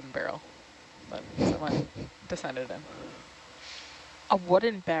was a wooden barrel that someone descended in. A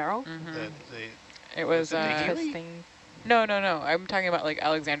wooden barrel? Mm-hmm. It was interesting. No. I'm talking about like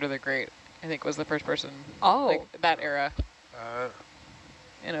Alexander the Great. I think was the first person. Oh, like that era.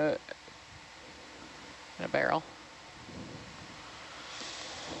 In a barrel.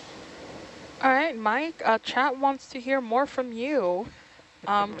 All right, Mike. Chat wants to hear more from you.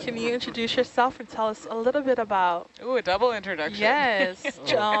 Can you introduce yourself and tell us a little bit about... Ooh, a double introduction. Yes.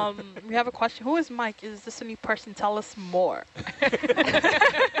 We have a question. Who is Mike? Is this a new person? Tell us more.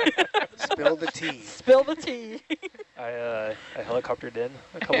 Spill the tea. Spill the tea. I helicoptered in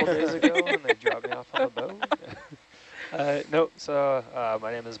a couple of days ago and they dropped me off on the boat.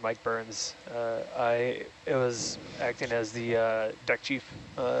 My name is Mike Burns. I was acting as the deck chief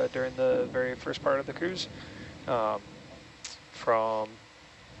during the very first part of the cruise.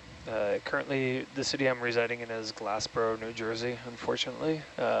 Currently, the city I'm residing in is Glassboro, New Jersey, unfortunately.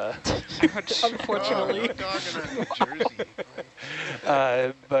 Unfortunately.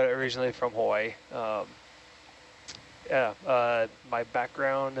 But originally from Hawaii. My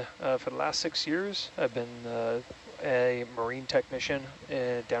background for the last 6 years, I've been a marine technician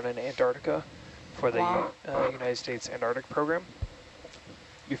down in Antarctica for the United States Antarctic program.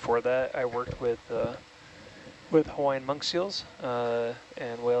 Before that, I worked with Hawaiian monk seals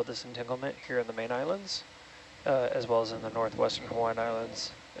and whale disentanglement here in the main islands, as well as in the northwestern Hawaiian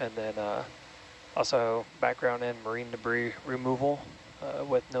Islands. And then also background in marine debris removal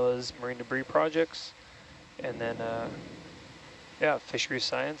with NOAA's marine debris projects. And then, fisheries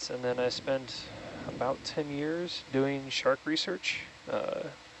science. And then I spent about 10 years doing shark research. So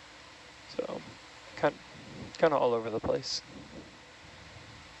kind of all over the place.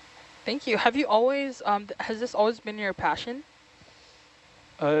 Thank you. Have you always, has this always been your passion?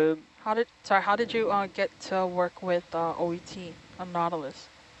 How did you get to work with OET on Nautilus?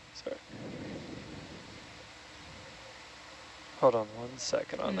 Sorry. Hold on 1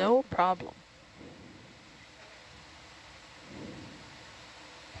 second on that. No problem.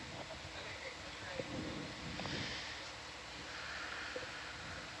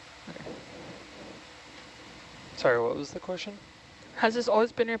 Sorry, what was the question? Has this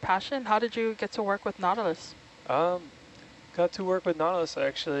always been your passion? How did you get to work with Nautilus? Got to work with Nautilus.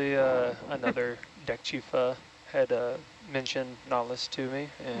 Actually, another deck chief had mentioned Nautilus to me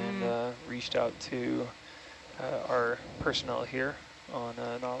and reached out to our personnel here on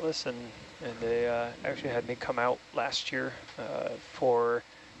Nautilus, and they actually had me come out last year for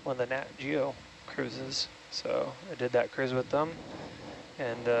one of the Nat Geo cruises. So I did that cruise with them,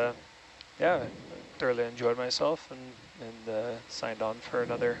 and thoroughly enjoyed myself and signed on for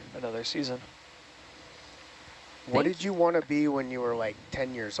another season. What did you want to be when you were like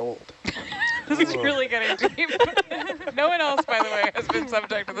 10 years old? This is really getting deep. No one else, by the way, has been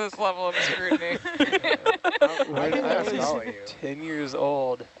subject to this level of scrutiny. I was 10 years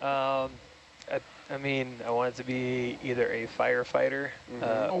old. I mean, I wanted to be either a firefighter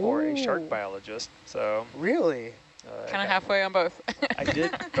or a shark biologist. So really, kind of halfway on both. I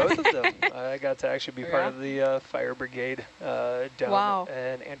did both of them. I got to actually be part of the fire brigade down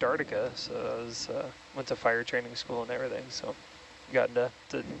in Antarctica. So I was went to fire training school and everything. So gotten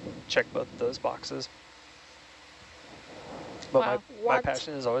to check both of those boxes. But my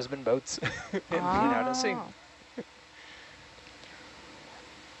passion has always been boats and being out at sea.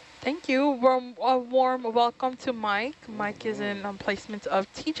 Thank you. A warm welcome to Mike. Mike is in placement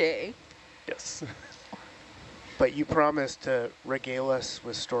of TJ. Yes. But you promised to regale us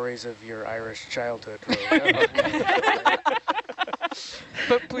with stories of your Irish childhood.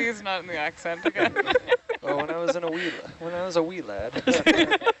 But please not in the accent again. Well, when I was a wee lad.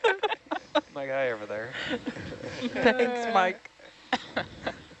 My guy over there. Thanks, Mike.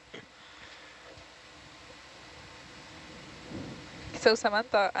 So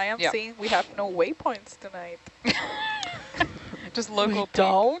Samantha, I am seeing we have no waypoints tonight. Just local. We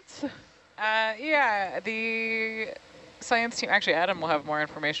don't? Yeah, the science team, actually Adam will have more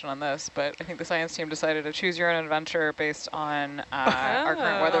information on this, but I think the science team decided to choose your own adventure based on our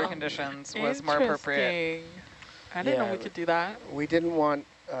current weather conditions was more appropriate. I didn't know we could do that. We didn't want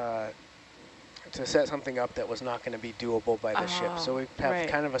to set something up that was not going to be doable by the ship. So we have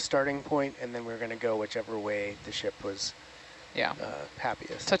kind of a starting point, and then we're going to go whichever way the ship was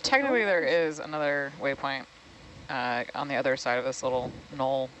happiest. So technically there is another waypoint on the other side of this little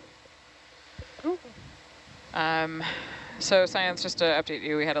knoll. So science, just to update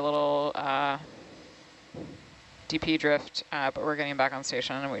you, we had a little DP drift, but we're getting back on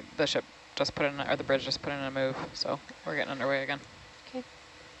station, and the ship just put in, or the bridge just put in a move, so we're getting underway again.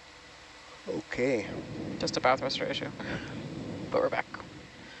 Okay. Just a bath thruster issue, but we're back.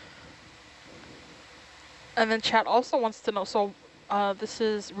 And then chat also wants to know, so this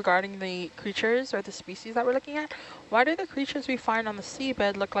is regarding the creatures or the species that we're looking at. Why do the creatures we find on the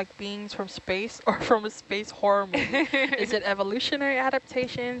seabed look like beings from space or from a space horror movie? Is it evolutionary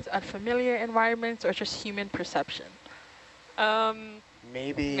adaptations, unfamiliar environments, or just human perception?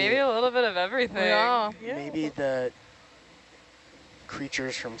 Maybe a little bit of everything. Yeah. Maybe the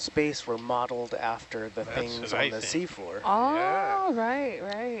creatures from space were modeled after the things on the seafloor. Oh,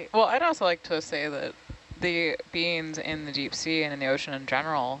 right. Well, I'd also like to say that the beings in the deep sea and in the ocean in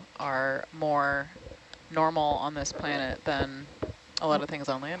general are more normal on this planet than a lot of things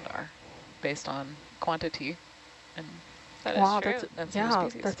on land are, based on quantity. And that is true. That's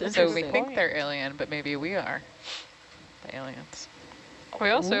interesting. So we think they're alien, but maybe we are the aliens. We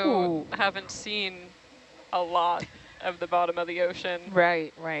also haven't seen a lot of the bottom of the ocean.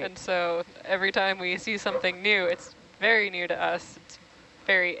 Right. And so every time we see something new, it's very new to us. It's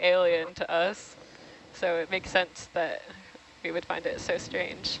very alien to us. So it makes sense that we would find it so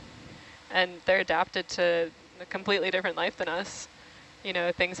strange. And they're adapted to a completely different life than us. You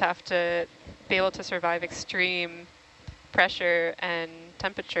know, things have to be able to survive extreme pressure and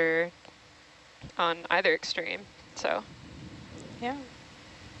temperature on either extreme. So, yeah.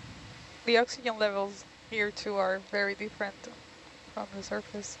 The oxygen levels here too are very different from the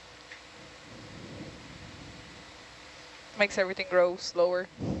surface. Makes everything grow slower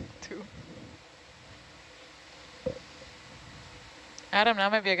too. Adam, now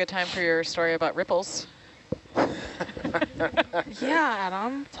might be a good time for your story about ripples. Yeah,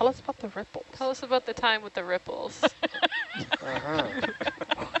 Adam, tell us about the ripples. Tell us about the time with the ripples.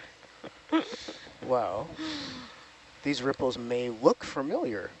 Well, these ripples may look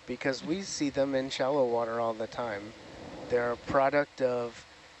familiar because we see them in shallow water all the time. They're a product of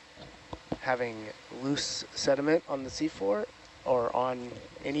having loose sediment on the seafloor or on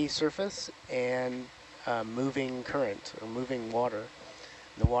any surface and moving current or moving water.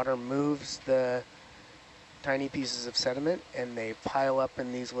 The water moves the tiny pieces of sediment and they pile up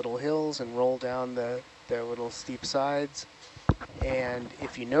in these little hills and roll down their little steep sides. And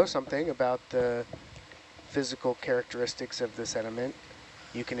if you know something about the physical characteristics of the sediment,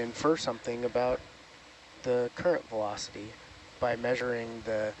 you can infer something about the current velocity by measuring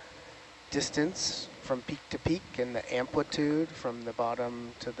the distance from peak to peak and the amplitude from the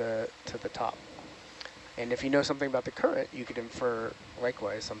bottom to the top. And if you know something about the current, you could infer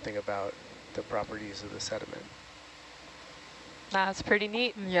likewise something about the properties of the sediment. That's pretty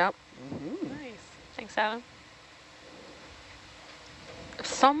neat. Yep. Nice. Thanks, Adam. If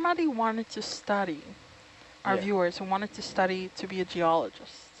somebody wanted to study, our viewers who wanted to study to be a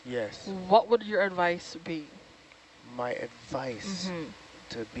geologist, yes, what would your advice be? My advice?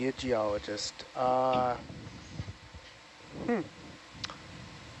 to be a geologist.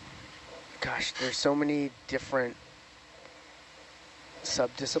 Gosh, there's so many different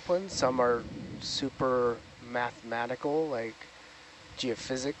subdisciplines. Some are super mathematical, like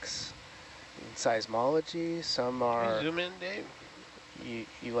geophysics and seismology. Some are Zoom in, Dave.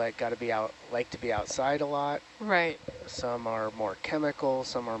 You like to be outside a lot. Right. Some are more chemical.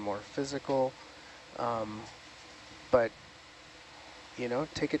 Some are more physical. But you know,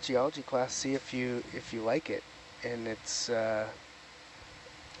 take a geology class, see if you like it, and it's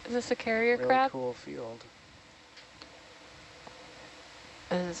is this a carrier really crab? cool field.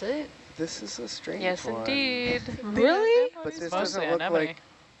 Is it? This is a strange yes, one. indeed. Really? But this Mostly doesn't look anemone. like.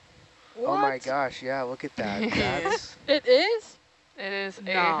 Oh my gosh! Yeah, look at that. That's It is? It is a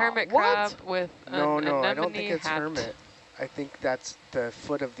Nah, hermit what? crab with an anemone I don't think it's hat. hermit. I think that's the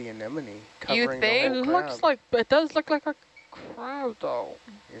foot of the anemone You covering think? the It whole crab. looks like, it does look like a crab though.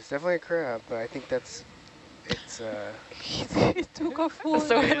 It's definitely a crab, but I think it's He took a full.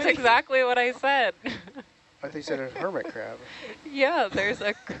 So it's exactly what I said. I think you said a hermit crab. Yeah, there's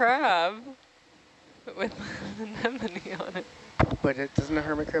a crab with an anemone on it. But doesn't a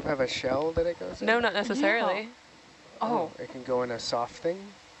hermit crab have a shell that it goes in? No, not necessarily. Oh, it can go in a soft thing?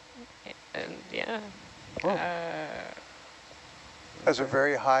 And yeah. Has a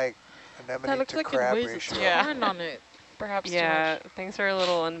very high That anemone looks to like it crab weighs a ratio. ton on it. Perhaps too Yeah, much. things are a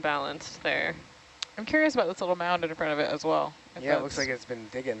little unbalanced there. I'm curious about this little mound in front of it as well. Yeah, it looks like it's been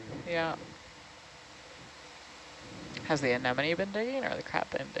digging. Yeah. Has the anemone been digging or the crab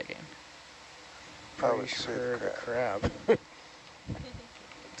been digging? Pretty sure the crab.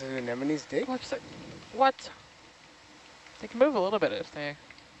 Do anemones dig? What's it? What? They can move a little bit if they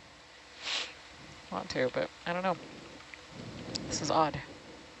want to, but I don't know. This is odd.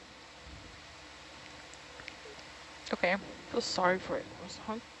 Okay. feel sorry for it.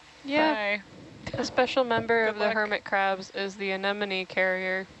 Yeah. Bye. A special member of Good the luck. hermit crabs is the anemone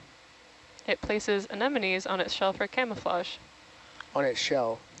carrier. It places anemones on its shell for camouflage. On its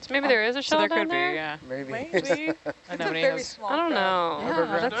shell. So maybe there is a shell there down could there? be, yeah. Maybe. Maybe. Anemone has, I don't know.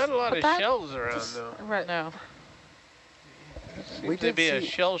 There's not a lot of shells around, though. Right. no. Seems to be a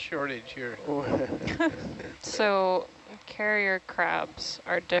shell shortage here. So carrier crabs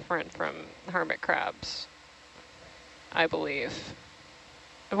are different from hermit crabs, I believe.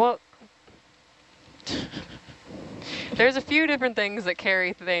 Well, there's a few different things that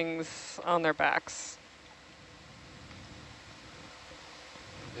carry things on their backs.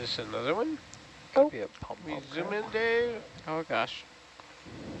 Is this another one? Oh. Could be a we zoom in, Dave. Oh gosh.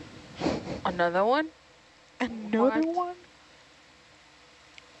 Another one? Another one?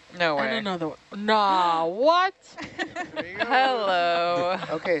 No way. And another one. Nah, what? Hello.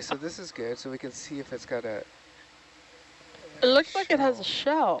 Okay, so this is good. So we can see if it's got a... It looks like it has a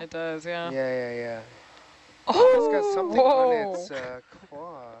shell. It does, yeah. Yeah. Oh, It's got something on its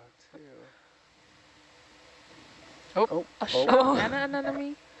claw, too. Oh. A shell and an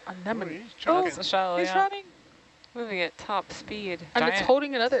anemone? Anemone. Oh, it's a shell, He's yeah. running. Moving at top speed. And Giant. it's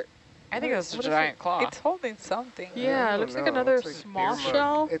holding another. I think it's a What is giant it? claw. It's holding something. Yeah, it looks like another small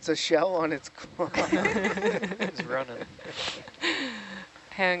shell. It's a shell on its claw. He's running.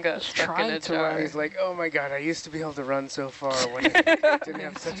 Hand got He's stuck in trying a to jar. run. He's like, oh my god, I used to be able to run so far when it didn't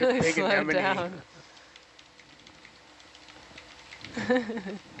have such a Really big slowed anemone. down.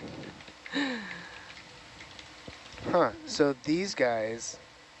 Huh, so these guys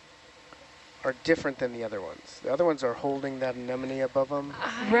are different than the other ones. The other ones are holding that anemone above them.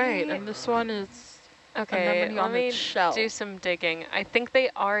 Right, and this one is Okay, anemone let on me its shell. do some digging. I think they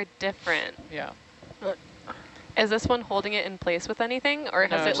are different. Yeah. Is this one holding it in place with anything, or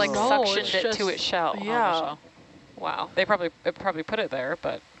has No, it like it's suctioned it to just- its shell? On the Yeah. shell. Wow. They probably put it there,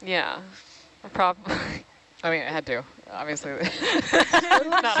 but Yeah. Probably. I mean, it had to, obviously. It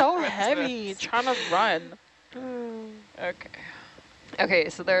looks so heavy, trying to run. Okay. Okay,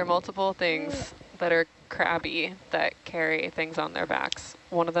 so there are multiple things that are crabby that carry things on their backs.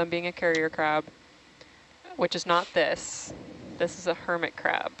 One of them being a carrier crab, which is not this. This is a hermit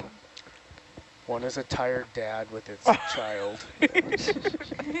crab. One is a tired dad with its child.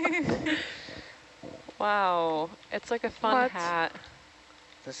 Wow, it's like a fun What? hat.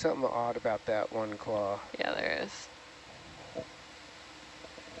 There's something odd about that one claw. Yeah, there is.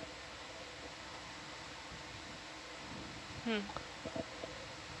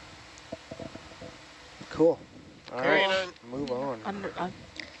 Cool. All Carrying right, on. move on. Under a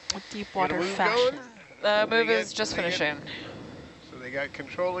deep Got a water move fashion. going? The They move get- is just they get- finishing. So they got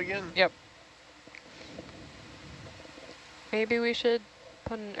control again? Yep. Maybe we should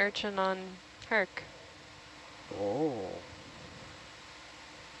put an urchin on Herc. Oh.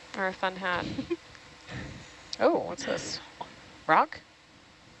 Or a fun hat. Oh, what's this? Rock?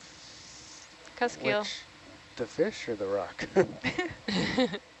 Cuskeel. Which, the fish or the rock?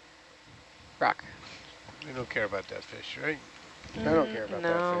 Rock. We don't care about that fish, right? I don't care about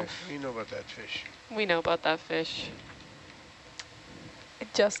that fish. We know about that fish. We know about that fish.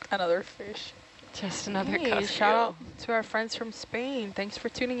 Just another fish. Just another Hey, cuskeel. shout out to our friends from Spain. Thanks for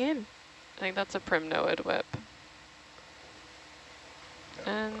tuning in. I think that's a primnoid whip.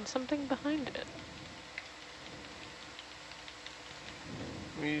 And something behind it.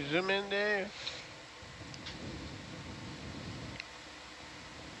 We zoom in there.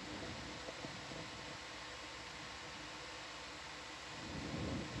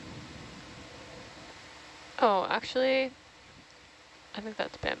 Oh, actually, I think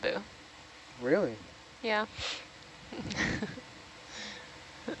that's bamboo. Really? Yeah.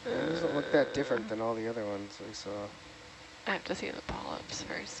 It doesn't look that different than all the other ones we saw. I have to see the polyps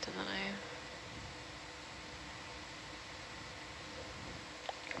first, and then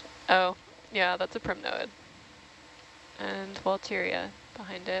Oh, yeah, that's a primnoid. And Walteria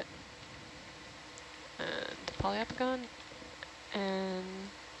behind it. And polyapagon. And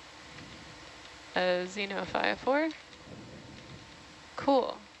a xenophyophore.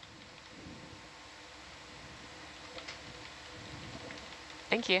 Cool.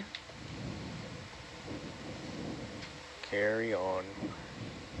 Thank you. Carry on.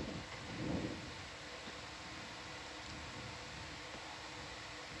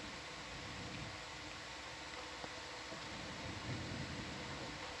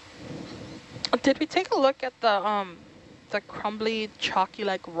 Did we take a look at the crumbly, chalky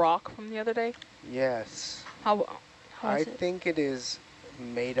like rock from the other day? Yes. How I is it? think it is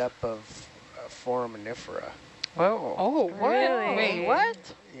made up of foraminifera. Whoa. Oh, what? Really? Wait, what?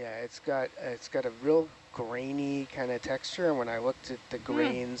 Yeah, it's got a real grainy kind of texture, and when I looked at the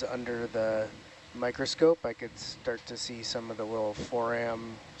grains under the microscope, I could start to see some of the little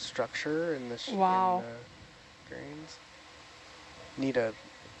foram structure in the Wow. in the grains. Need a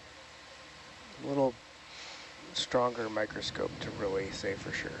little stronger microscope to really say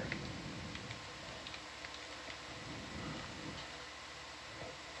for sure.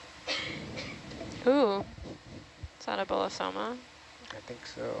 Ooh. Is that a bolosoma? I think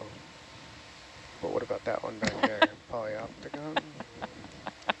so. But what about that one down there? Polyopticon?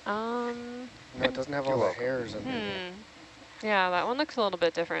 No, it doesn't have all the hairs in it. Yeah, that one looks a little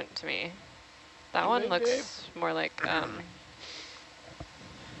bit different to me. That one looks more like a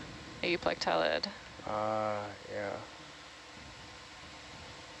euplectellid. Yeah.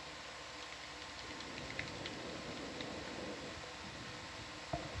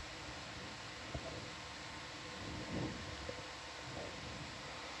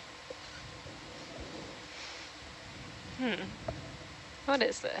 What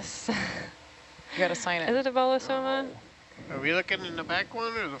is this? You gotta sign it. Is it a bolosoma? Are we looking in the back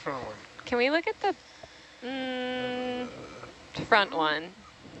one or the front one? Can we look at the front one?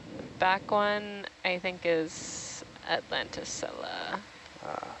 Back one, I think, is Atlanticella.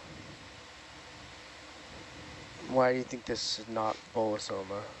 Why do you think this is not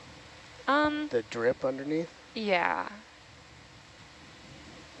bolosoma? The drip underneath? Yeah.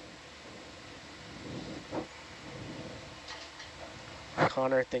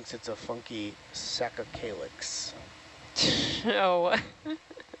 Connor thinks it's a funky sacocalix. No.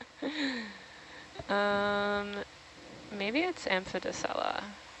 Maybe it's Amphidicella.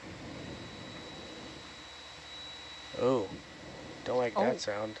 Oh, don't like that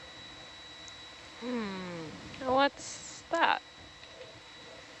sound. What's that?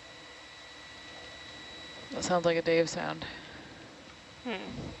 That sounds like a Dave sound.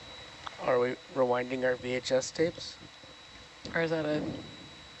 Are we rewinding our VHS tapes? Or is that a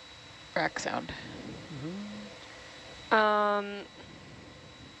rack sound?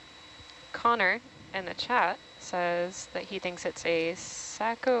 Connor in the chat says that he thinks it's a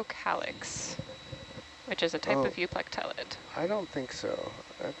sacocalix, which is a type of euplectellid. I don't think so.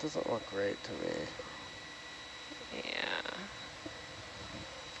 That doesn't look great to me. Yeah.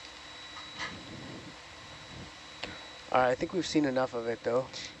 I think we've seen enough of it, though.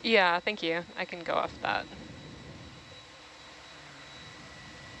 Yeah, thank you. I can go off that.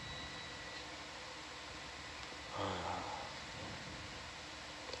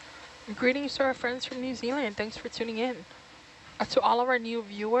 Greetings to our friends from New Zealand. Thanks for tuning in. To all of our new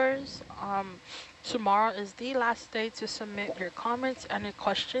viewers, tomorrow is the last day to submit your comments and your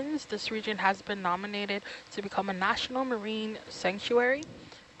questions. This region has been nominated to become a national marine sanctuary.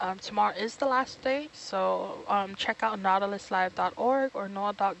 Tomorrow is the last day, so check out nautiluslive.org or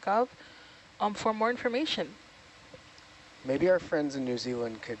noaa.gov for more information. Maybe our friends in New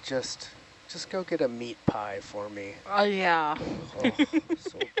Zealand could just go get a meat pie for me. Oh, yeah. Oh,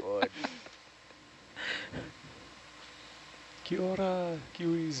 so good. Kia ora,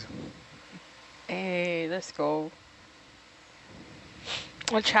 Kiwis. Hey, let's go.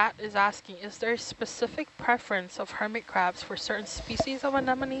 Well, chat is asking, is there a specific preference of hermit crabs for certain species of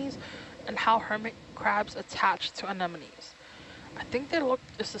anemones and how hermit crabs attach to anemones? I think they look,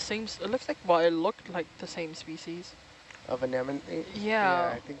 it's the same, it looks like, well, it looked like the same species. Of anemone?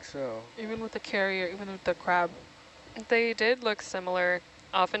 Yeah. I think so. Even with the carrier, even with the crab. They did look similar,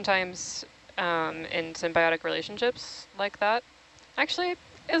 oftentimes in symbiotic relationships like that. Actually,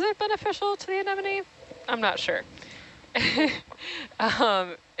 is it beneficial to the anemone? I'm not sure. It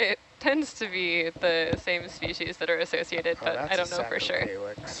tends to be the same species that are associated, but I don't know for sure.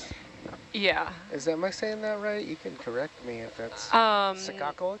 Yeah. Am I saying that right? You can correct me if that's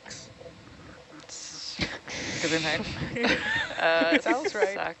Saccocalyx? Sounds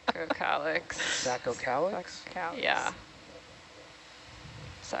right. Saccocalyx. Saccocalyx? Yeah.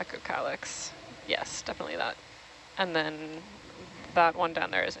 Saccocalyx. Yes, definitely that. And then that one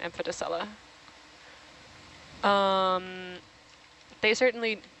down there is Amphidicella. They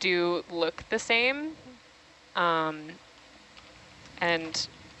certainly do look the same. And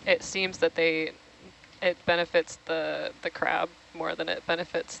it seems that it benefits the crab more than it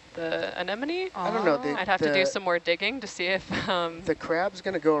benefits the anemone. I don't know. I'd have to do some more digging to see if... the crab's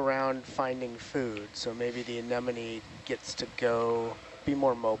going to go around finding food, so maybe the anemone gets to go be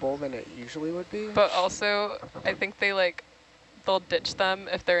more mobile than it usually would be. But also, I think they'll ditch them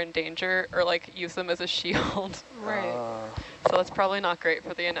if they're in danger or use them as a shield. Right. So that's probably not great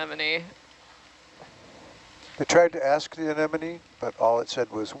for the anemone. They tried to ask the anemone, but all it said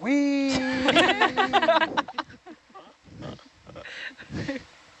was, "Wee."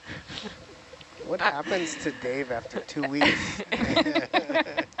 What happens to Dave after 2 weeks?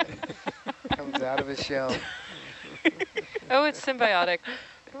 Comes out of his shell. Oh, it's symbiotic.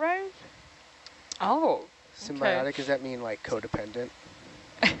 Right? Oh. Symbiotic, okay. Does that mean like codependent?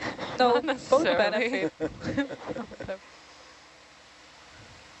 No, both benefit.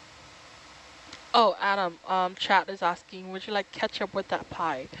 Oh, Adam, chat is asking, would you like ketchup with that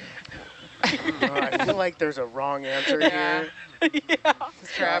pie? I feel like there's a wrong answer here. Yeah.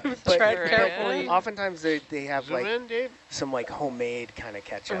 Tread carefully. Oftentimes they have some homemade kind of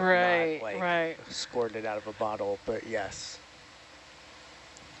ketchup, not squirted out of a bottle, but yes.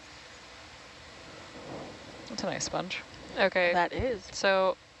 That's a nice sponge. Okay. That is.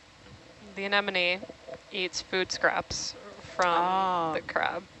 So the anemone eats food scraps from the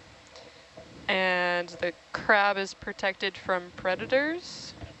crab. And the crab is protected from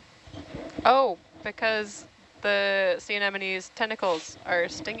predators. Oh, because the sea anemone's tentacles are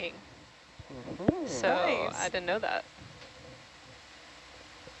stinging. Mm-hmm. So nice. I didn't know that.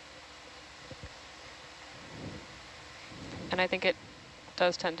 And I think it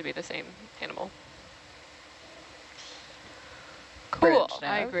does tend to be the same animal. Cool.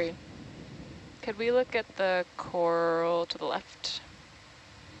 I agree. Could we look at the coral to the left?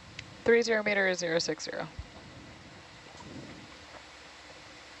 30 meters 060.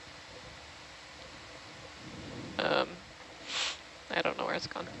 I don't know where it's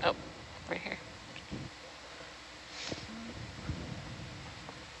gone. Oh, right here.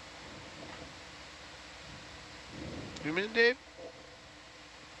 You mean, Dave?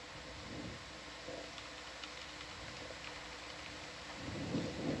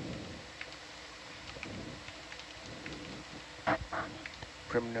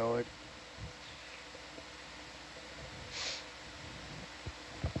 Primnoid.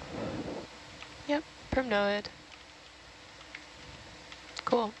 Yep, primnoid.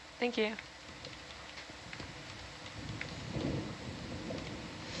 Cool, thank you.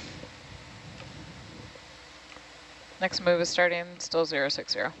 Next move is starting, still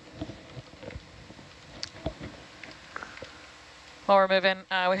 060. While we're moving,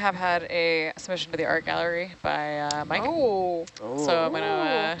 we have had a submission to the art gallery by Mike. Oh. So I'm going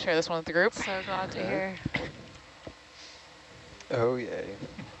to share this one with the group. So glad to hear. Oh, yay.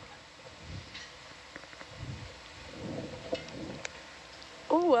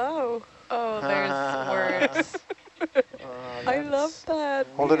 Oh, wow. Oh, there's words. I love that.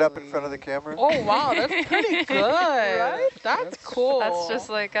 Hold it up in front of the camera. Oh, wow, that's pretty good. Right? That's cool. That's just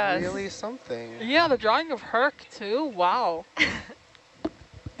like us. Really something. Yeah, the drawing of Herc, too. Wow.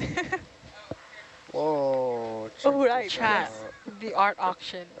 Whoa. Oh, right. Chat. The art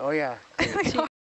auction. Oh, yeah.